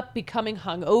sobering up, becoming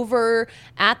hungover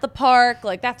at the park.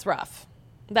 Like that's rough.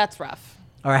 That's rough.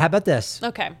 All right, how about this?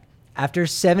 Okay. After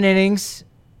 7 innings,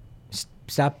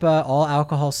 stop all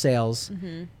alcohol sales.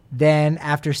 Then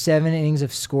after 7 innings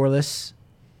of scoreless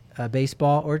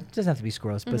baseball, or it doesn't have to be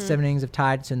scoreless, but 7 innings of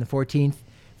tied, so in the 14th,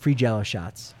 free Jell-O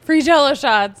shots. Free Jell-O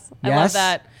shots. I love Yes?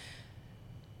 that.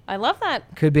 I love that.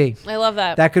 Could be. I love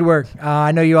that. That could work.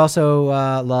 I know you also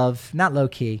love, not low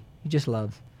key, you just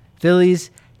love Phillies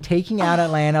taking out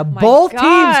Atlanta. Both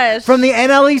gosh. teams from the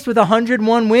NL East with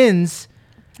 101 wins.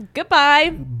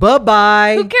 Goodbye.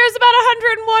 Bye-bye. Who cares about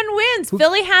 101 wins?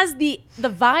 Philly has the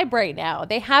vibe right now.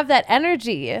 They have that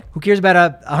energy. Who cares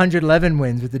about 111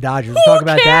 wins with the Dodgers? We'll Who talk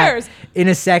about cares? that in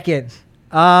a second.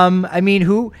 I mean,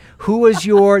 who was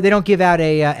your? They don't give out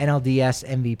a NLDS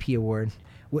MVP award.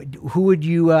 Who would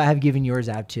you have given yours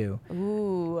out to?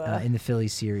 Ooh. In the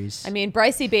Phillies series? I mean,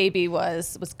 Brycey Baby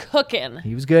was cooking.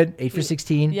 He was good. 8 for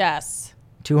 16. Yes.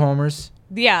 2 homers.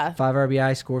 Yeah. 5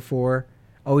 RBI. Score 4.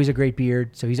 Always a great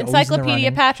beard. So he's always in the Encyclopedia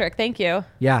running. Patrick. Thank you.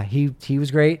 Yeah, he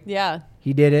was great. Yeah.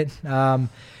 He did it.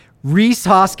 Reese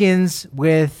Hoskins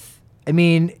with, I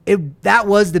mean, that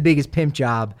was the biggest pimp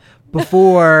job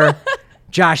before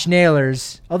Josh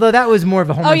Naylor's. Although that was more of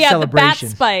a home run celebration.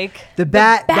 The bat spike. The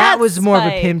bat, that was more of a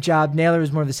spike. pimp job. Naylor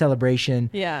was more of the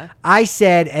celebration. Yeah. I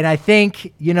said, and I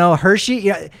think,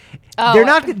 Hershey, Oh. they're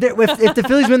not, if the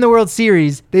Phillies win the World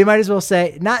Series, they might as well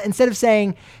say, instead of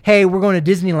saying, hey, we're going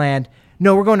to Disneyland,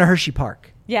 no, we're going to Hershey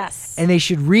Park. Yes. And they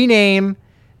should rename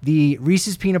the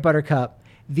Reese's Peanut Butter Cup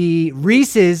the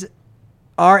Reese's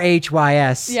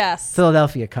RHYS Yes.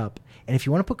 Philadelphia Cup. And if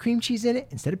you want to put cream cheese in it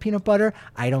instead of peanut butter,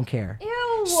 I don't care.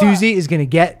 Ew. Susie is going to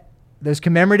get those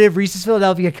commemorative Reese's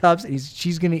Philadelphia Cups. And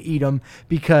she's going to eat them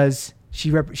because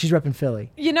she's repping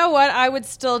Philly. You know what? I would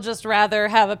still just rather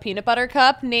have a peanut butter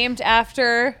cup named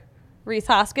after Reese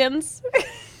Hoskins.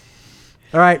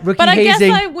 All right, rookie But I hazing.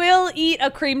 guess I will eat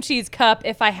a cream cheese cup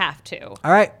if I have to.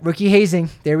 All right, rookie hazing.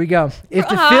 There we go. If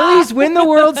the Phillies win the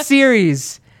World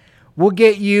Series, we'll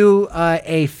get you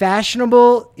a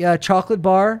fashionable chocolate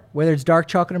bar, whether it's dark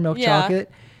chocolate or milk Yeah.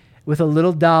 chocolate, with a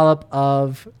little dollop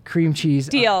of cream cheese.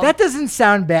 Deal. That doesn't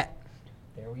sound bad.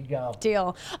 There we go.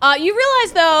 Deal. You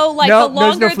realize though, like No, the there's no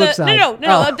longer flip the side. no,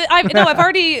 Oh. I've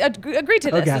already agreed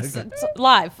to this. Okay, It's, okay. it's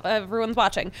live. Everyone's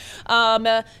watching.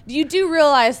 You do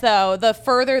realize though, the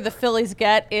further the Phillies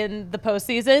get in the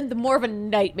postseason, the more of a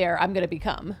nightmare I'm going to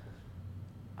become.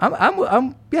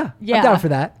 I'm Yeah, down for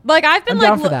that. Like I've been I'm like,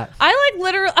 down for that. I like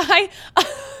literally,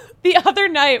 the other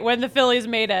night when the Phillies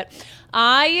made it,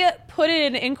 I put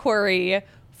in an inquiry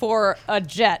for a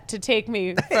jet to take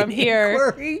me from here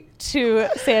Inquiry? to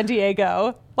San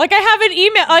Diego. Like I have an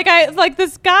email, like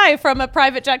this guy from a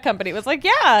private jet company was like,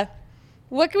 yeah,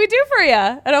 what can we do for you?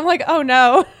 And I'm like, oh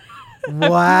no. Wow.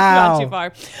 Not too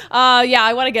far. Yeah,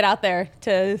 I want to get out there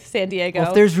to San Diego. Well,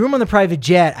 if there's room on the private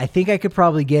jet, I think I could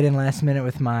probably get in last minute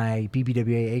with my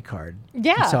BBWAA card.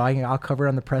 Yeah. So I'll cover it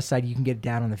on the press side. You can get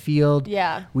down on the field.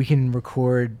 Yeah. We can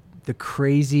record the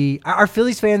crazy. Are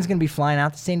Phillies fans going to be flying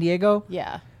out to San Diego?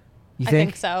 Yeah. You I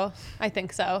think so.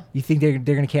 You think they're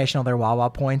going to cash in all their Wawa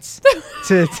points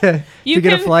to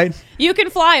get a flight? You can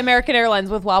fly American Airlines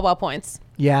with Wawa points.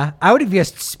 Yeah. I would have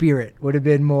guessed Spirit would have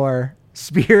been more.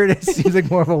 Spirit seems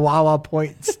like more of a Wawa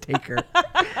points taker.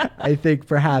 I think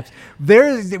perhaps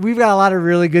we've got a lot of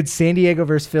really good San Diego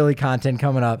versus Philly content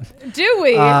coming up. Do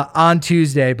we? On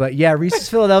Tuesday. But yeah, Reese's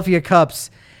Philadelphia Cups.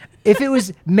 If it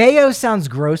was mayo, sounds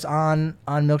gross on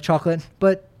milk chocolate,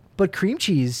 but cream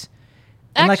cheese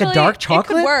and like a dark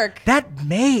chocolate, it could work. That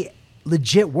may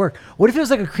legit work. What if it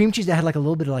was like a cream cheese that had like a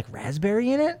little bit of like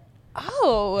raspberry in it?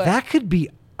 Oh, That could be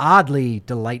oddly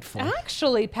delightful.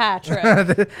 actually,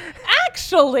 Patrick.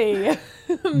 Actually,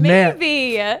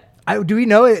 maybe. Do we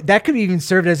know it? That could be even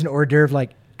served as an hors d'oeuvre,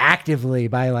 like actively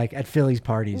by like at Phillies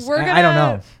parties. I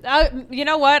don't know. You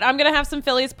know what? I'm gonna have some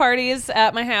Phillies parties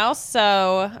at my house,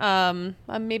 so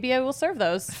maybe I will serve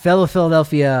those. Fellow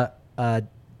Philadelphia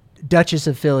Duchess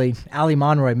of Philly, Ali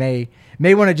Monroy may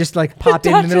want to just like pop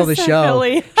in the middle of the Duchess of show.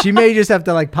 Philly. She may just have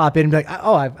to like pop in and be like,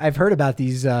 oh, I've heard about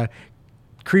these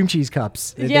cream cheese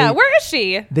cups. Yeah, where is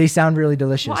she? They sound really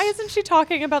delicious. Why isn't she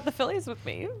talking about the Phillies with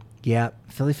me? Yeah,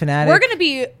 Philly fanatic. We're gonna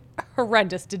be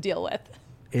horrendous to deal with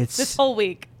It's this whole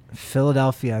week.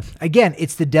 Philadelphia. Again,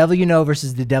 it's the devil you know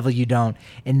versus the devil you don't.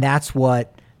 And that's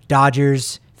what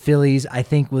Dodgers, Phillies, I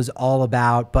think was all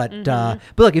about. But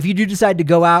look, if you do decide to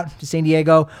go out to San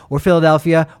Diego or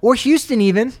Philadelphia or Houston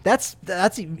even, that's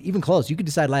even close. You could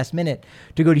decide last minute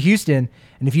to go to Houston.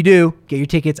 And if you do, get your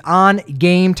tickets on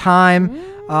Game Time.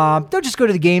 Don't just go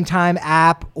to the Game Time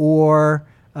app or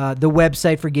the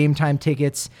website for Game Time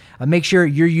tickets. Make sure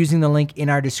you're using the link in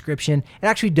our description. It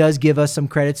actually does give us some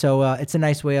credit, so it's a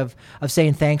nice way of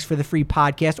saying thanks for the free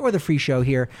podcast or the free show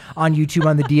here on YouTube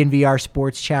on the DNVR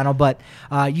Sports channel. But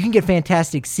you can get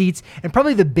fantastic seats, and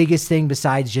probably the biggest thing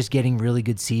besides just getting really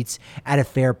good seats at a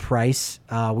fair price,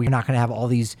 we're not going to have all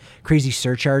these crazy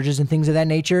surcharges and things of that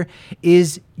nature,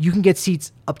 is you can get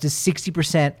seats up to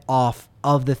 60% off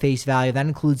of the face value. That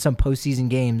includes some postseason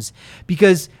games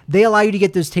because they allow you to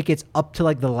get those tickets up to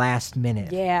like the last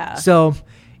minute. Yeah. So,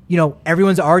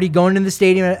 everyone's already going to the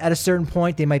stadium at a certain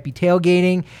point. They might be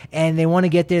tailgating and they want to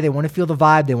get there. They want to feel the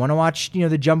vibe. They want to watch, the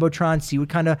Jumbotron, see what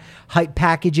kind of hype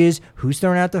packages, who's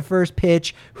throwing out the first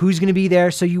pitch, who's going to be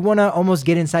there. So you want to almost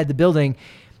get inside the building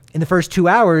in the first 2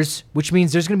 hours, which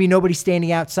means there's going to be nobody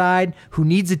standing outside who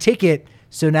needs a ticket.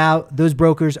 So now those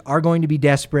brokers are going to be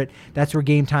desperate. That's where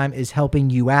Game Time is helping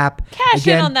you app. Cash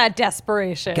in on that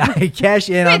desperation. Cash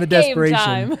in on the desperation.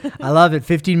 Game Time. I love it.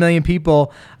 15 million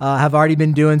people have already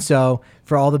been doing so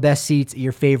for all the best seats at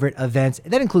your favorite events.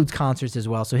 That includes concerts as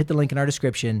well. So hit the link in our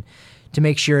description to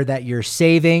make sure that you're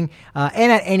saving.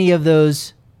 And at any of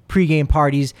those pregame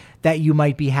parties that you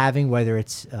might be having, whether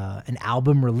it's an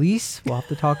album release, we'll have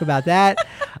to talk about that,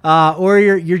 or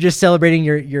you're just celebrating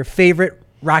your favorite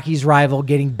Rockies rival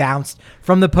getting bounced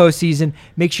from the postseason.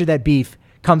 Make sure that beef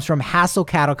comes from Hassel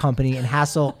Cattle Company and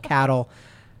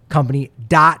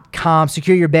HassleCattleCompany.com.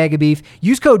 Secure your bag of beef.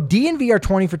 Use code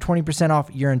DNVR20 for 20%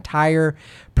 off your entire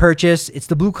purchase. It's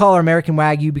the blue-collar American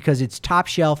Wagyu because it's top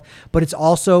shelf, but it's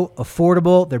also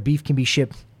affordable. Their beef can be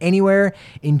shipped anywhere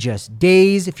in just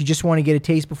days. If you just want to get a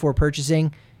taste before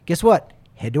purchasing, guess what?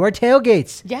 Head to our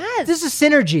tailgates. Yes. This is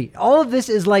synergy. All of this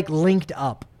is like linked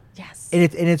up. Yes. And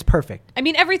it's perfect. I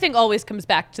mean, everything always comes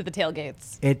back to the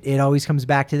tailgates. It always comes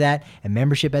back to that. And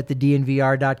membership at the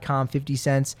DNVR.com, 50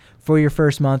 cents for your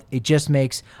first month. It just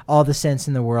makes all the sense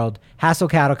in the world.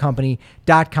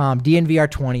 HassleCattleCompany.com,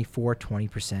 DNVR20 for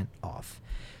 20% off.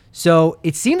 So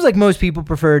it seems like most people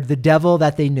preferred the devil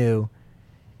that they knew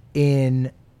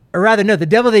the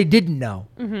devil they didn't know.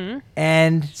 Mm-hmm.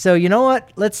 And so you know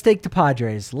what? Let's take the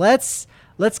Padres. Let's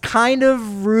kind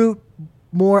of root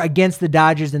more against the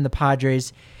Dodgers than the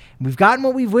Padres. We've gotten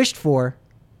what we've wished for.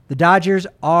 The Dodgers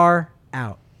are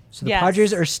out. So the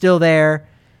Padres are still there.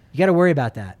 You got to worry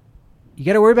about that. You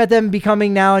got to worry about them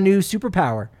becoming now a new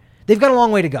superpower. They've got a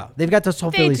long way to go. They've got this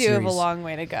whole Phillies series. They do have a long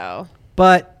way to go.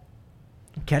 But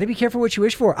got to be careful what you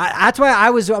wish for. That's why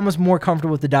I was almost more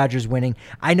comfortable with the Dodgers winning.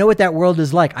 I know what that world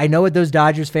is like. I know what those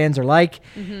Dodgers fans are like.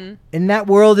 Mm-hmm. And that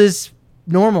world is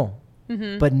normal.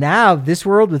 Mm-hmm. But now this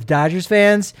world with Dodgers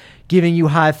fans giving you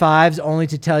high fives only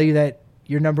to tell you that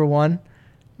you're number one,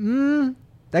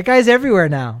 that guy's everywhere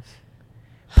now.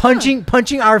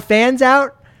 Punching our fans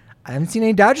out. I haven't seen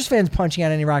any Dodgers fans punching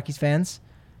out any Rockies fans.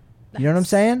 You know what I'm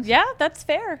saying? Yeah, that's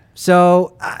fair.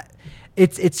 So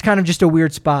it's kind of just a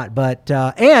weird spot. But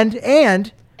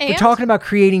and we're talking about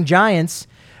creating giants.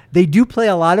 They do play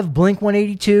a lot of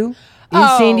Blink-182 in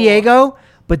San Diego,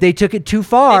 but they took it too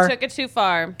far. They took it too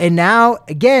far. And now,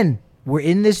 again, we're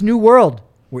in this new world.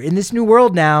 We're in this new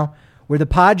world now where the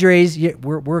Padres,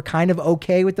 we're kind of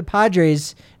okay with the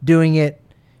Padres doing it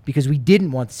because we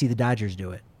didn't want to see the Dodgers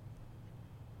do it.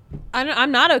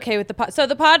 I'm not okay with so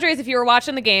the Padres, if you were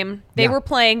watching the game, they were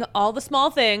playing All the Small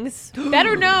Things,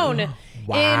 better known in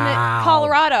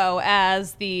Colorado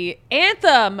as the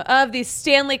anthem of the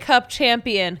Stanley Cup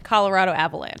champion Colorado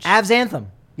Avalanche. Avs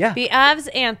anthem. Yeah. The Avs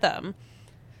anthem.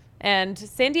 And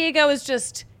San Diego is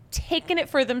just taking it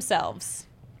for themselves.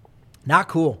 Not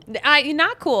cool.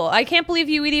 Not cool. I can't believe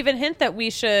you would even hint that we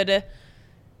should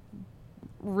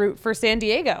root for San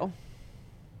Diego.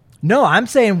 No, I'm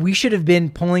saying we should have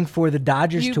been pulling for the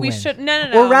Dodgers to win.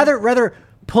 No. Or rather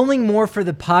pulling more for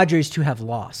the Padres to have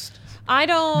lost. I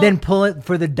don't. Than pull it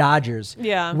for the Dodgers.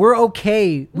 Yeah. We're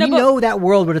okay. We know that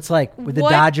world what it's like where the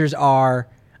Dodgers are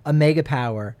a mega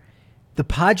power. The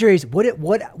Padres,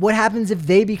 what happens if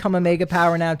they become a mega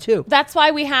power now too? That's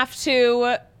why we have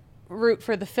to root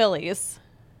for the Phillies.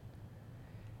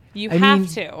 You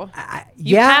have to.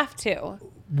 You have to.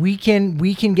 We can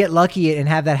get lucky and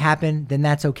have that happen, then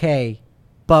that's okay.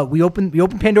 But we open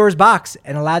Pandora's box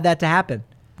and allowed that to happen.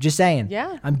 Just saying.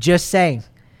 Yeah. I'm just saying.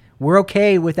 We're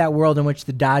okay with that world in which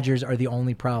the Dodgers are the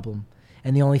only problem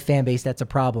and the only fan base that's a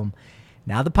problem.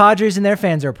 Now the Padres and their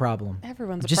fans are a problem.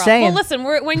 Everyone's just a problem. saying. Well,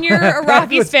 listen, when you're a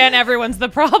Rockies fan, everyone's the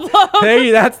problem.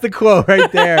 Hey, that's the quote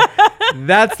right there.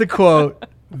 That's the quote.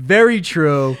 Very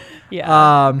true.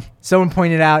 Yeah. Someone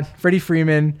pointed out Freddie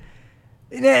Freeman.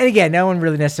 And again, no one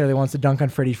really necessarily wants to dunk on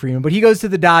Freddie Freeman, but he goes to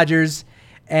the Dodgers,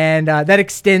 and that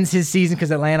extends his season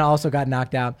because Atlanta also got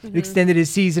knocked out. It extended his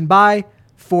season by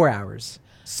 4 hours.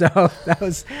 So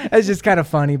that's just kind of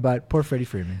funny, but poor Freddie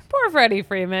Freeman. Poor Freddie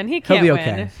Freeman. He can't He'll be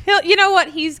win. okay. You know what?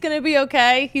 He's going to be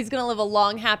okay. He's going to live a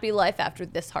long, happy life after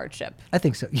this hardship. I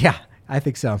think so. Yeah, I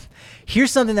think so.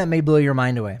 Here's something that may blow your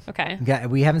mind away. Okay.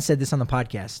 We haven't said this on the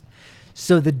podcast.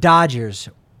 So the Dodgers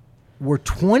were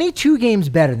 22 games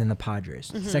better than the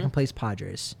Padres, second place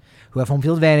Padres, who have home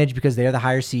field advantage because they are the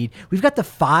higher seed. We've got the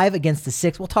 5 against the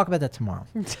 6. We'll talk about that tomorrow.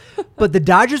 But the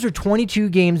Dodgers were 22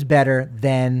 games better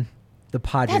than the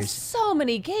Padres. That's so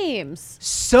many games.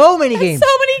 So many games.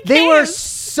 So many games. They were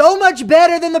so much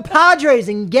better than the Padres.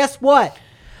 And guess what?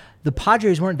 The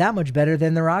Padres weren't that much better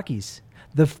than the Rockies.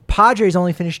 The Padres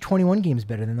only finished 21 games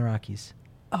better than the Rockies.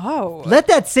 Oh. Let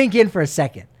that sink in for a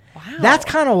second. Wow. That's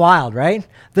kind of wild, right?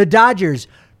 The Dodgers,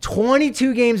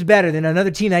 22 games better than another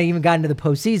team that even got into the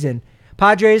postseason.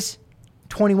 Padres,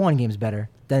 21 games better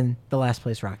than the last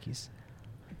place Rockies.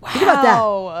 Wow. Think about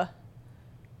that.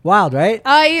 Wild, right?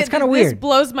 It's kind of weird. This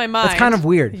blows my mind. It's kind of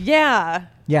weird. Yeah.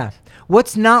 Yeah.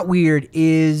 What's not weird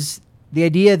is the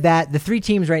idea that the 3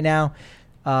 teams right now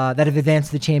that have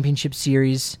advanced to the championship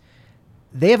series,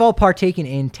 they have all partaken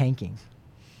in tanking.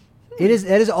 That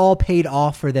is all paid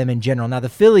off for them in general. Now the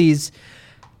Phillies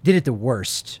did it the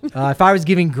worst. If I was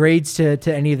giving grades to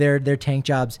any of their tank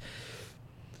jobs,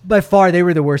 by far they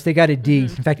were the worst. They got a D. In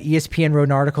fact, ESPN wrote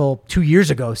an article 2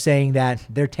 years ago saying that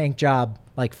their tank job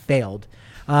failed.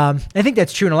 I think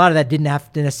that's true, and a lot of that didn't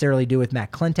have to necessarily do with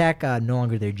Matt Klentak, no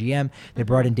longer their GM. They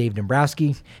brought in Dave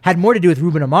Dombrowski. Had more to do with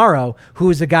Ruben Amaro, who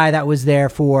was the guy that was there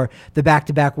for the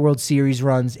back-to-back World Series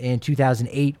runs in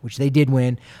 2008, which they did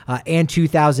win, and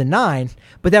 2009.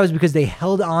 But that was because they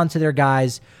held on to their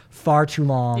guys far too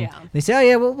long. Yeah. They said, oh,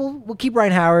 yeah, we'll keep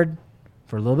Ryan Howard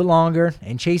for a little bit longer,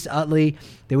 and Chase Utley.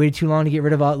 They waited too long to get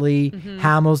rid of Utley,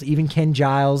 Hamels, even Ken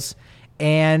Giles,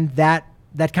 and that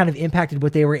kind of impacted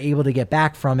what they were able to get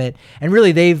back from it. And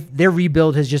really, their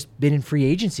rebuild has just been in free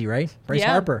agency, right? Bryce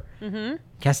Harper,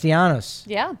 Castellanos,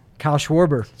 Kyle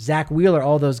Schwarber, Zach Wheeler,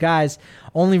 all those guys.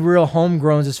 Only real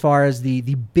homegrowns as far as the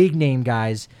big name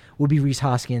guys would be Rhys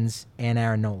Hoskins and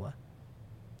Aaron Nola.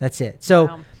 That's it.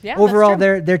 So overall,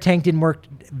 their tank didn't work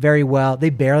very well. They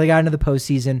barely got into the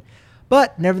postseason,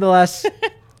 but nevertheless,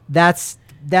 that's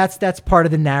part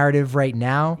of the narrative right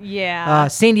now. Yeah.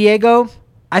 San Diego,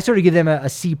 I sort of give them a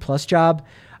C+ job.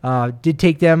 Did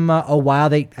take them a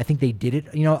while. I think they did it,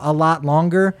 a lot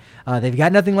longer. They've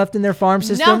got nothing left in their farm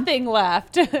system. Nothing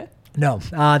left. No,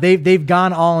 they've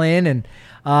gone all in, and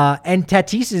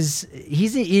Tatis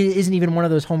isn't even one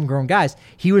of those homegrown guys.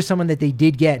 He was someone that they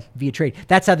did get via trade.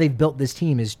 That's how they've built this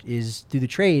team is through the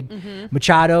trade.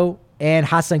 Machado and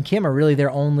Ha-Seong Kim are really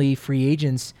their only free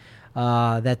agents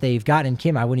that they've gotten.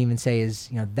 Kim, I wouldn't even say is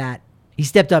that. He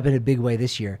stepped up in a big way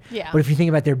this year. Yeah. But if you think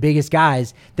about their biggest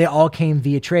guys, they all came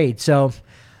via trade. So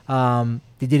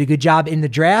they did a good job in the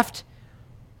draft.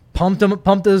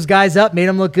 pumped those guys up, made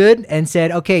them look good, and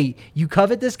said, okay, you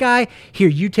covet this guy? Here,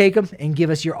 you take him and give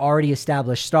us your already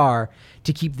established star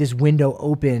to keep this window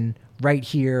open right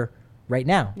here, right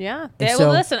now. Yeah. And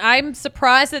Listen, I'm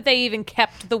surprised that they even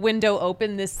kept the window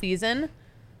open this season.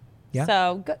 Yeah.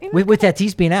 So with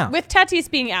Tatis being out. With Tatis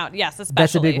being out, yes, especially.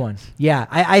 That's a big one. Yeah.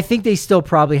 I think they still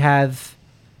probably have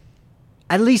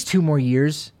at least 2 more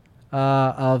years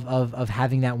of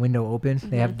having that window open.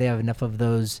 Mm-hmm. They have enough of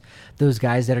those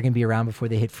guys that are going to be around before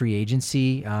they hit free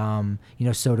agency.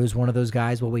 Soto's one of those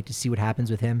guys. We'll wait to see what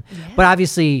happens with him. Yeah. But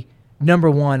obviously, number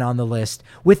 1 on the list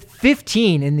with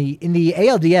 15 in the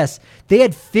ALDS, they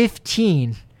had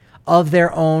 15 of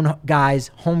their own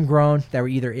guys, homegrown, that were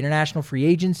either international free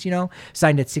agents,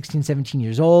 signed at 16, 17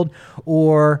 years old,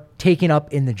 or taken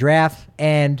up in the draft.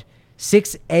 And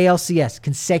 6 ALCS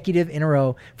consecutive in a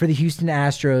row for the Houston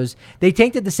Astros. They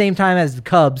tanked at the same time as the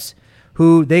Cubs,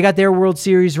 who they got their World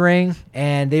Series ring,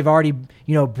 and they've already,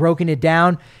 broken it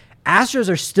down. Astros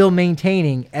are still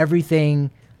maintaining everything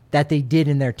that they did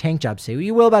in their tank job. Say what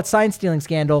you will about sign stealing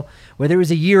scandal, whether it was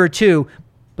a year or 2,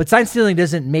 but sign stealing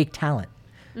doesn't make talent.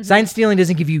 Mm-hmm. Sign stealing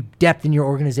doesn't give you depth in your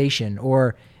organization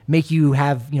or make you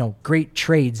have, great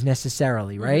trades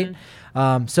necessarily, right?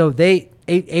 Mm-hmm. So they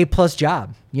A+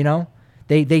 job,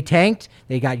 They tanked.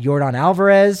 They got Yordan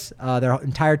Alvarez, their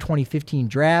entire 2015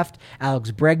 draft.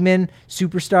 Alex Bregman,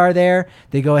 superstar there.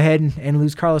 They go ahead and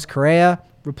lose Carlos Correa,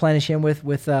 replenish him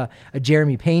with a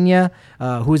Jeremy Pena,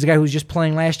 who was a guy who was just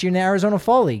playing last year in the Arizona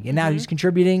Fall League, and now he's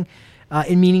contributing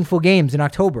in meaningful games in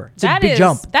October. It's a big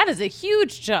jump. That is a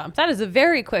huge jump. That is a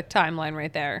very quick timeline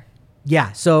right there.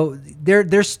 Yeah, so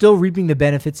they're still reaping the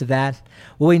benefits of that.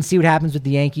 We'll wait and see what happens with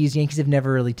the Yankees. Yankees have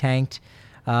never really tanked.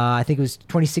 I think it was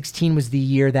 2016 was the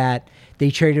year that they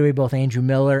traded away both Andrew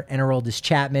Miller and Aroldis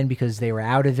Chapman because they were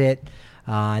out of it.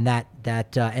 And that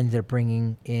ended up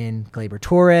bringing in Gleyber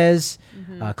Torres,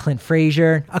 Clint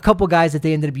Frazier, a couple guys that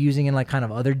they ended up using in like kind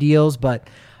of other deals. But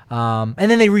and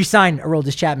then they re-signed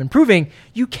Aroldis Chapman, proving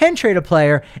you can trade a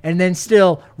player and then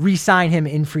still re-sign him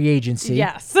in free agency.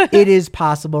 Yes. It is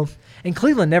possible. And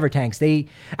Cleveland never tanks. They're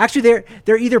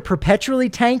either perpetually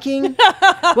tanking.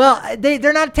 Well,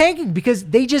 they're not tanking because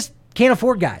they just can't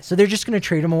afford guys. So they're just going to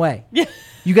trade them away.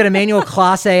 You got Emmanuel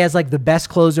Clase as like the best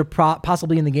closer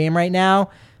possibly in the game right now.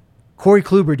 Corey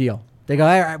Kluber deal. They go,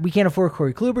 all right, we can't afford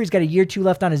Corey Kluber. He's got a year 2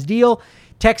 left on his deal.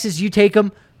 Texas, you take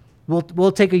him.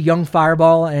 We'll take a young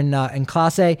fireball and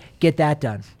Clase, get that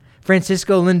done.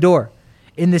 Francisco Lindor.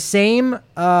 In the same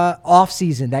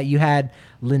offseason that you had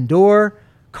Lindor,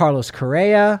 Carlos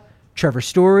Correa, Trevor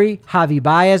Story, Javi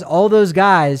Baez, all those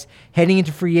guys heading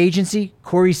into free agency,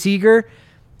 Corey Seager,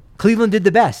 Cleveland did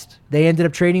the best. They ended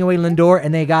up trading away Lindor,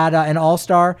 and they got an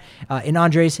all-star in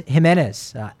Andres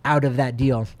Jimenez out of that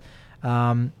deal.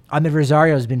 Ahmed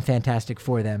Rosario has been fantastic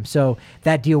for them. So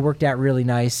that deal worked out really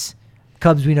nice.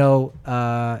 Cubs, we know,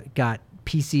 got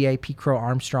PCA, Pete Crow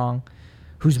Armstrong,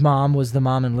 whose mom was the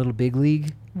mom in Little Big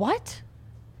League. What?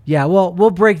 Yeah, well,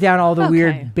 we'll break down all the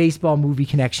weird baseball movie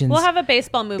connections. We'll have a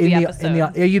baseball movie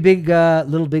episode. Are you a big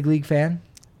Little Big League fan?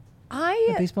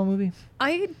 A baseball movie?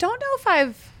 I don't know if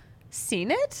I've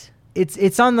seen it.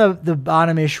 It's on the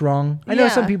bottom-ish rung. I know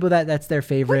some people that's their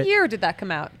favorite. What year did that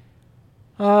come out?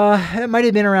 It might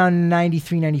have been around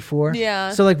 93, 94. Yeah.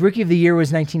 So like Rookie of the Year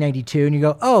was 1992, and you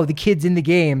go, oh, the kid's in the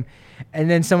game. And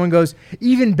then someone goes,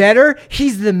 even better,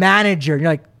 he's the manager. And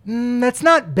you're like, that's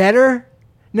not better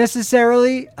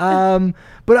necessarily.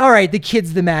 But all right, the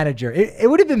kid's the manager. It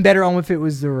would have been better on if it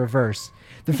was the reverse.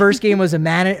 The first game was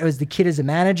it was the kid as a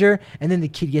manager, and then the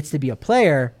kid gets to be a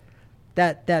player.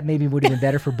 That maybe would have been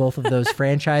better for both of those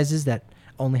franchises that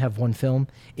only have one film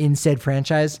in said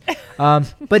franchise.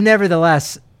 But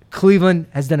nevertheless, Cleveland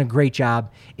has done a great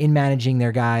job in managing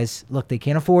their guys. Look, they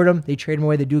can't afford them. They trade them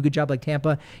away. They do a good job like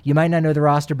Tampa. You might not know the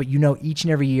roster, but each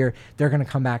and every year they're going to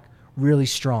come back really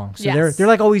strong. So they're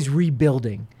like always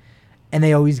rebuilding, and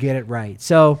they always get it right.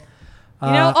 So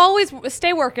always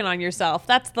stay working on yourself.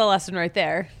 That's the lesson right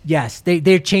there. Yes, they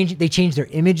changed their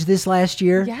image this last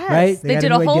year. Yes, right? They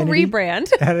did a whole rebrand.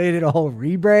 They did a whole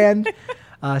rebrand.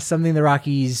 Something the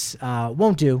Rockies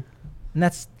won't do, and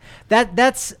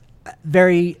that's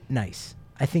very nice.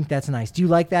 I think that's nice. Do you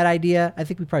like that idea? I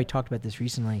think we probably talked about this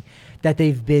recently, that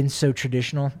they've been so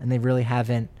traditional and they really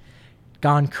haven't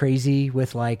gone crazy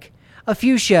with like a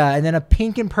fuchsia and then a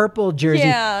pink and purple jersey.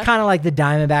 Yeah. Kind of like the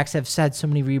Diamondbacks have had so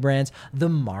many rebrands. The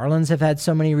Marlins have had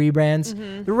so many rebrands.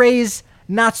 Mm-hmm. The Rays,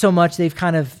 not so much. They've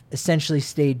kind of essentially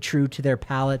stayed true to their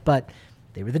palette, but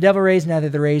they were the Devil Rays. Now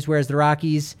they're the Rays, whereas the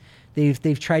Rockies,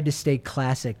 they've tried to stay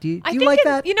classic. Do you think like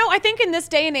that? I think in this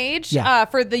day and age,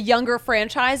 for the younger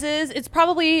franchises, it's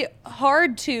probably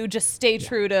hard to just stay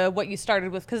true to what you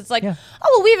started with, because it's like, oh,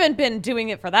 well, we haven't been doing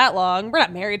it for that long. We're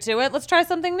not married to it. Let's try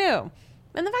something new.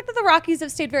 And the fact that the Rockies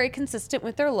have stayed very consistent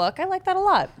with their look, I like that a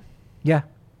lot. Yeah.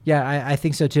 Yeah, I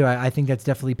think so too. I think that's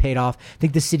definitely paid off. I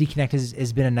think the City Connect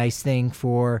has been a nice thing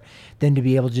for them to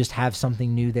be able to just have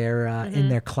something new there in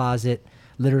their closet,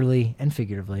 literally and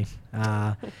figuratively.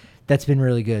 That's been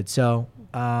really good. So,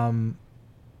 I'm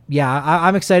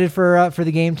excited for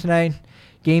the game tonight.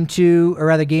 Game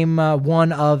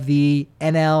 1 of the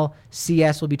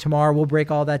NLCS will be tomorrow. We'll break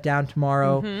all that down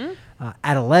tomorrow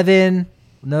at 11.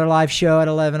 Another live show at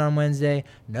 11 on Wednesday.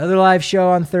 Another live show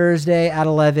on Thursday at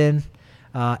 11.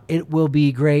 It will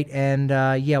be great, and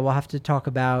we'll have to talk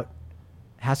about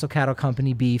Hassel Cattle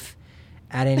Company beef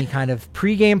at any kind of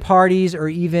pre-game parties or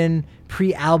even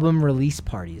pre-album release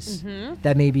parties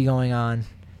that may be going on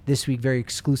this week. Very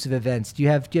exclusive events. Do you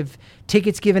have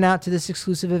tickets given out to this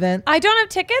exclusive event? I don't have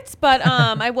tickets, but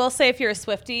I will say if you're a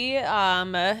Swiftie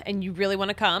and you really want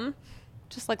to come,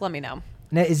 just let me know.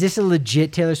 Now, is this a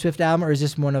legit Taylor Swift album, or is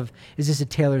this a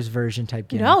Taylor's version type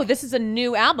gimmick? No, this is a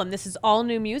new album. This is all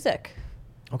new music.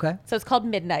 Okay. So it's called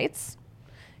Midnights.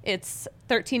 It's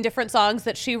 13 different songs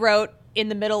that she wrote in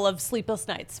the middle of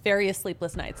various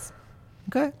sleepless nights.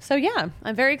 Okay. So yeah,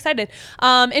 I'm very excited.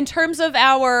 In terms of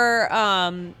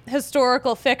our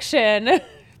historical fiction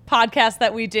podcast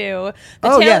that we do,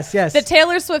 yes. the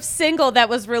Taylor Swift single that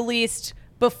was released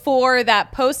before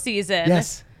that postseason.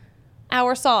 Yes.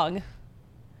 Our song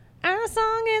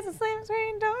is a slam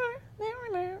screen door.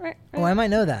 Oh, I might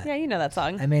know that. Yeah, you know that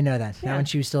song. I may know that. Yeah. Now when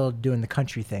she was still doing the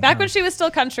country thing. Back when she was still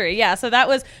country, yeah. So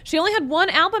she only had one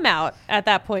album out at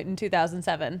that point in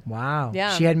 2007. Wow.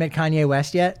 Yeah. She hadn't met Kanye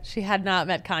West yet? She had not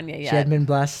met Kanye yet. She hadn't been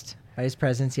blessed by his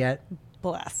presence yet?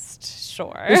 Blessed,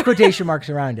 sure. There's quotation marks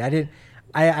around it.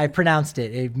 I pronounced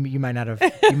it. You might not have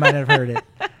heard it.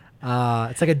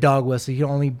 It's like a dog whistle. You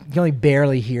can only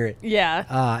barely hear it.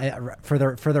 Yeah. For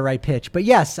the right pitch. But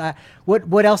yes,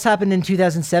 what else happened in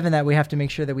 2007 that we have to make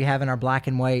sure that we have in our black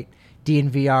and white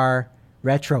DNVR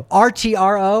retro?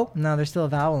 RTRO? No, there's still a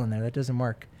vowel in there. That doesn't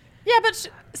work. Yeah, but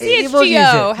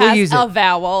CHGO has a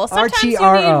vowel. Sometimes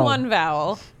RTRO. you need one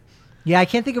vowel. Yeah, I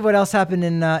can't think of what else happened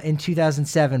in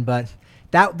 2007, but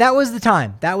that was the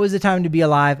time. That was the time to be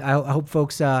alive. I hope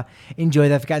folks enjoy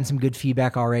that. I've gotten some good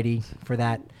feedback already for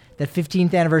that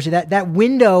 15th anniversary, that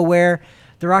window where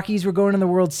the Rockies were going to the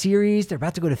World Series. They're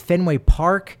about to go to Fenway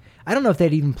Park. I don't know if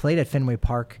they'd even played at Fenway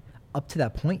Park up to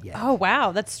that point yet. Oh,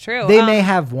 wow. That's true. They may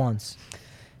have once.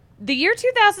 The year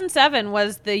 2007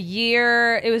 was the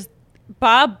year it was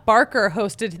Bob Barker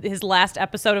hosted his last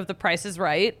episode of The Price is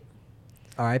Right.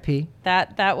 R.I.P.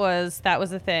 That was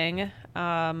a thing. It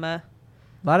was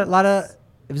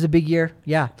a big year.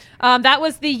 Yeah. That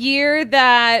was the year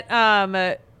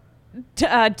that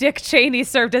Dick Cheney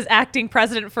served as acting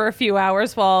president for a few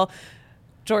hours while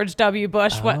George W.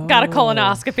 Bush got a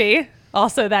colonoscopy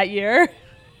also that year.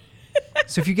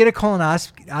 So if you get a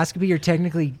colonoscopy, you're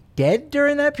technically dead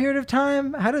during that period of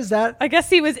time? How does that? I guess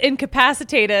he was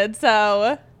incapacitated,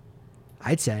 so.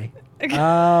 I'd say.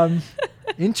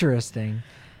 Interesting.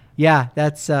 Yeah,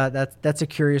 that's a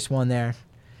curious one there.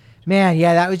 Man,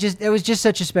 yeah, it was just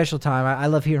such a special time. I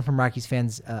love hearing from Rockies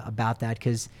fans about that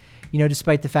because,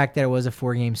 despite the fact that it was a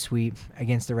 4-game sweep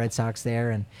against the Red Sox there,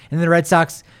 and then the Red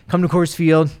Sox come to Coors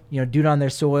Field, do it on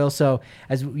their soil. So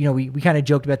as we kind of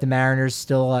joked about the Mariners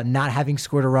still not having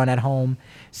scored a run at home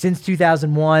since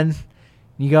 2001.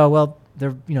 You go, well,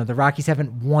 the Rockies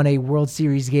haven't won a World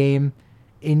Series game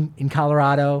in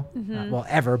Colorado,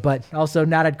 ever, but also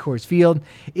not at Coors Field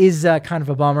is kind of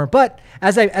a bummer. But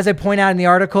as I point out in the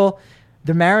article,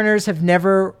 the Mariners have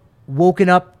never woken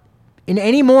up in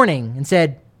any morning and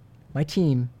said, my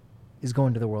team is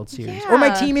going to the World Series, or my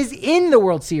team is in the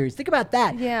World Series. Think about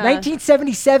that. Yeah.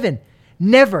 1977,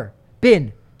 never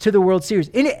been to the World Series.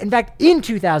 In fact, in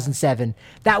 2007,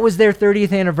 that was their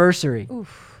 30th anniversary.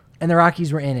 Oof. And the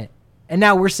Rockies were in it. And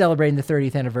now we're celebrating the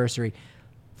 30th anniversary.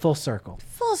 Full circle.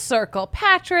 Full circle.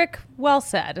 Patrick, well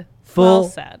said. Full well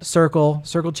said.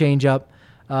 circle change up.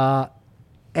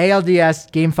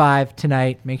 ALDS Game 5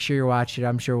 tonight. Make sure you watch it.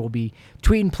 I'm sure we'll be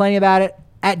tweeting plenty about it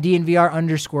at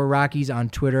DNVR_Rockies on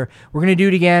Twitter. We're going to do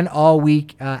it again all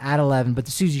week at 11, but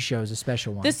the Susie Show is a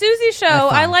special one. The Susie Show,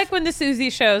 I like when the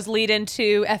Susie Shows lead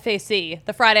into FAC,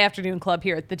 the Friday Afternoon Club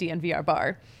here at the DNVR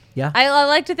bar. Yeah. I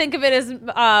like to think of it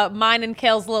as mine and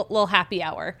Kale's little happy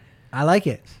hour. I like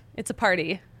it. It's a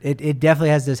party. It definitely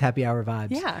has those happy hour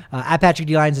vibes. Yeah. At Patrick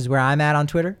D. Lyons is where I'm at on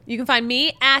Twitter. You can find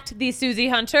me at the Susie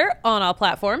Hunter on all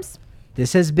platforms.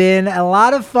 This has been a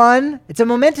lot of fun. It's a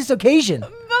momentous occasion.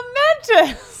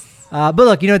 Momentous. But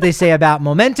look, you know what they say about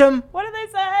momentum? What do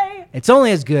they say? It's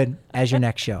only as good as your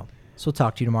next show. So we'll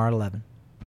talk to you tomorrow at 11.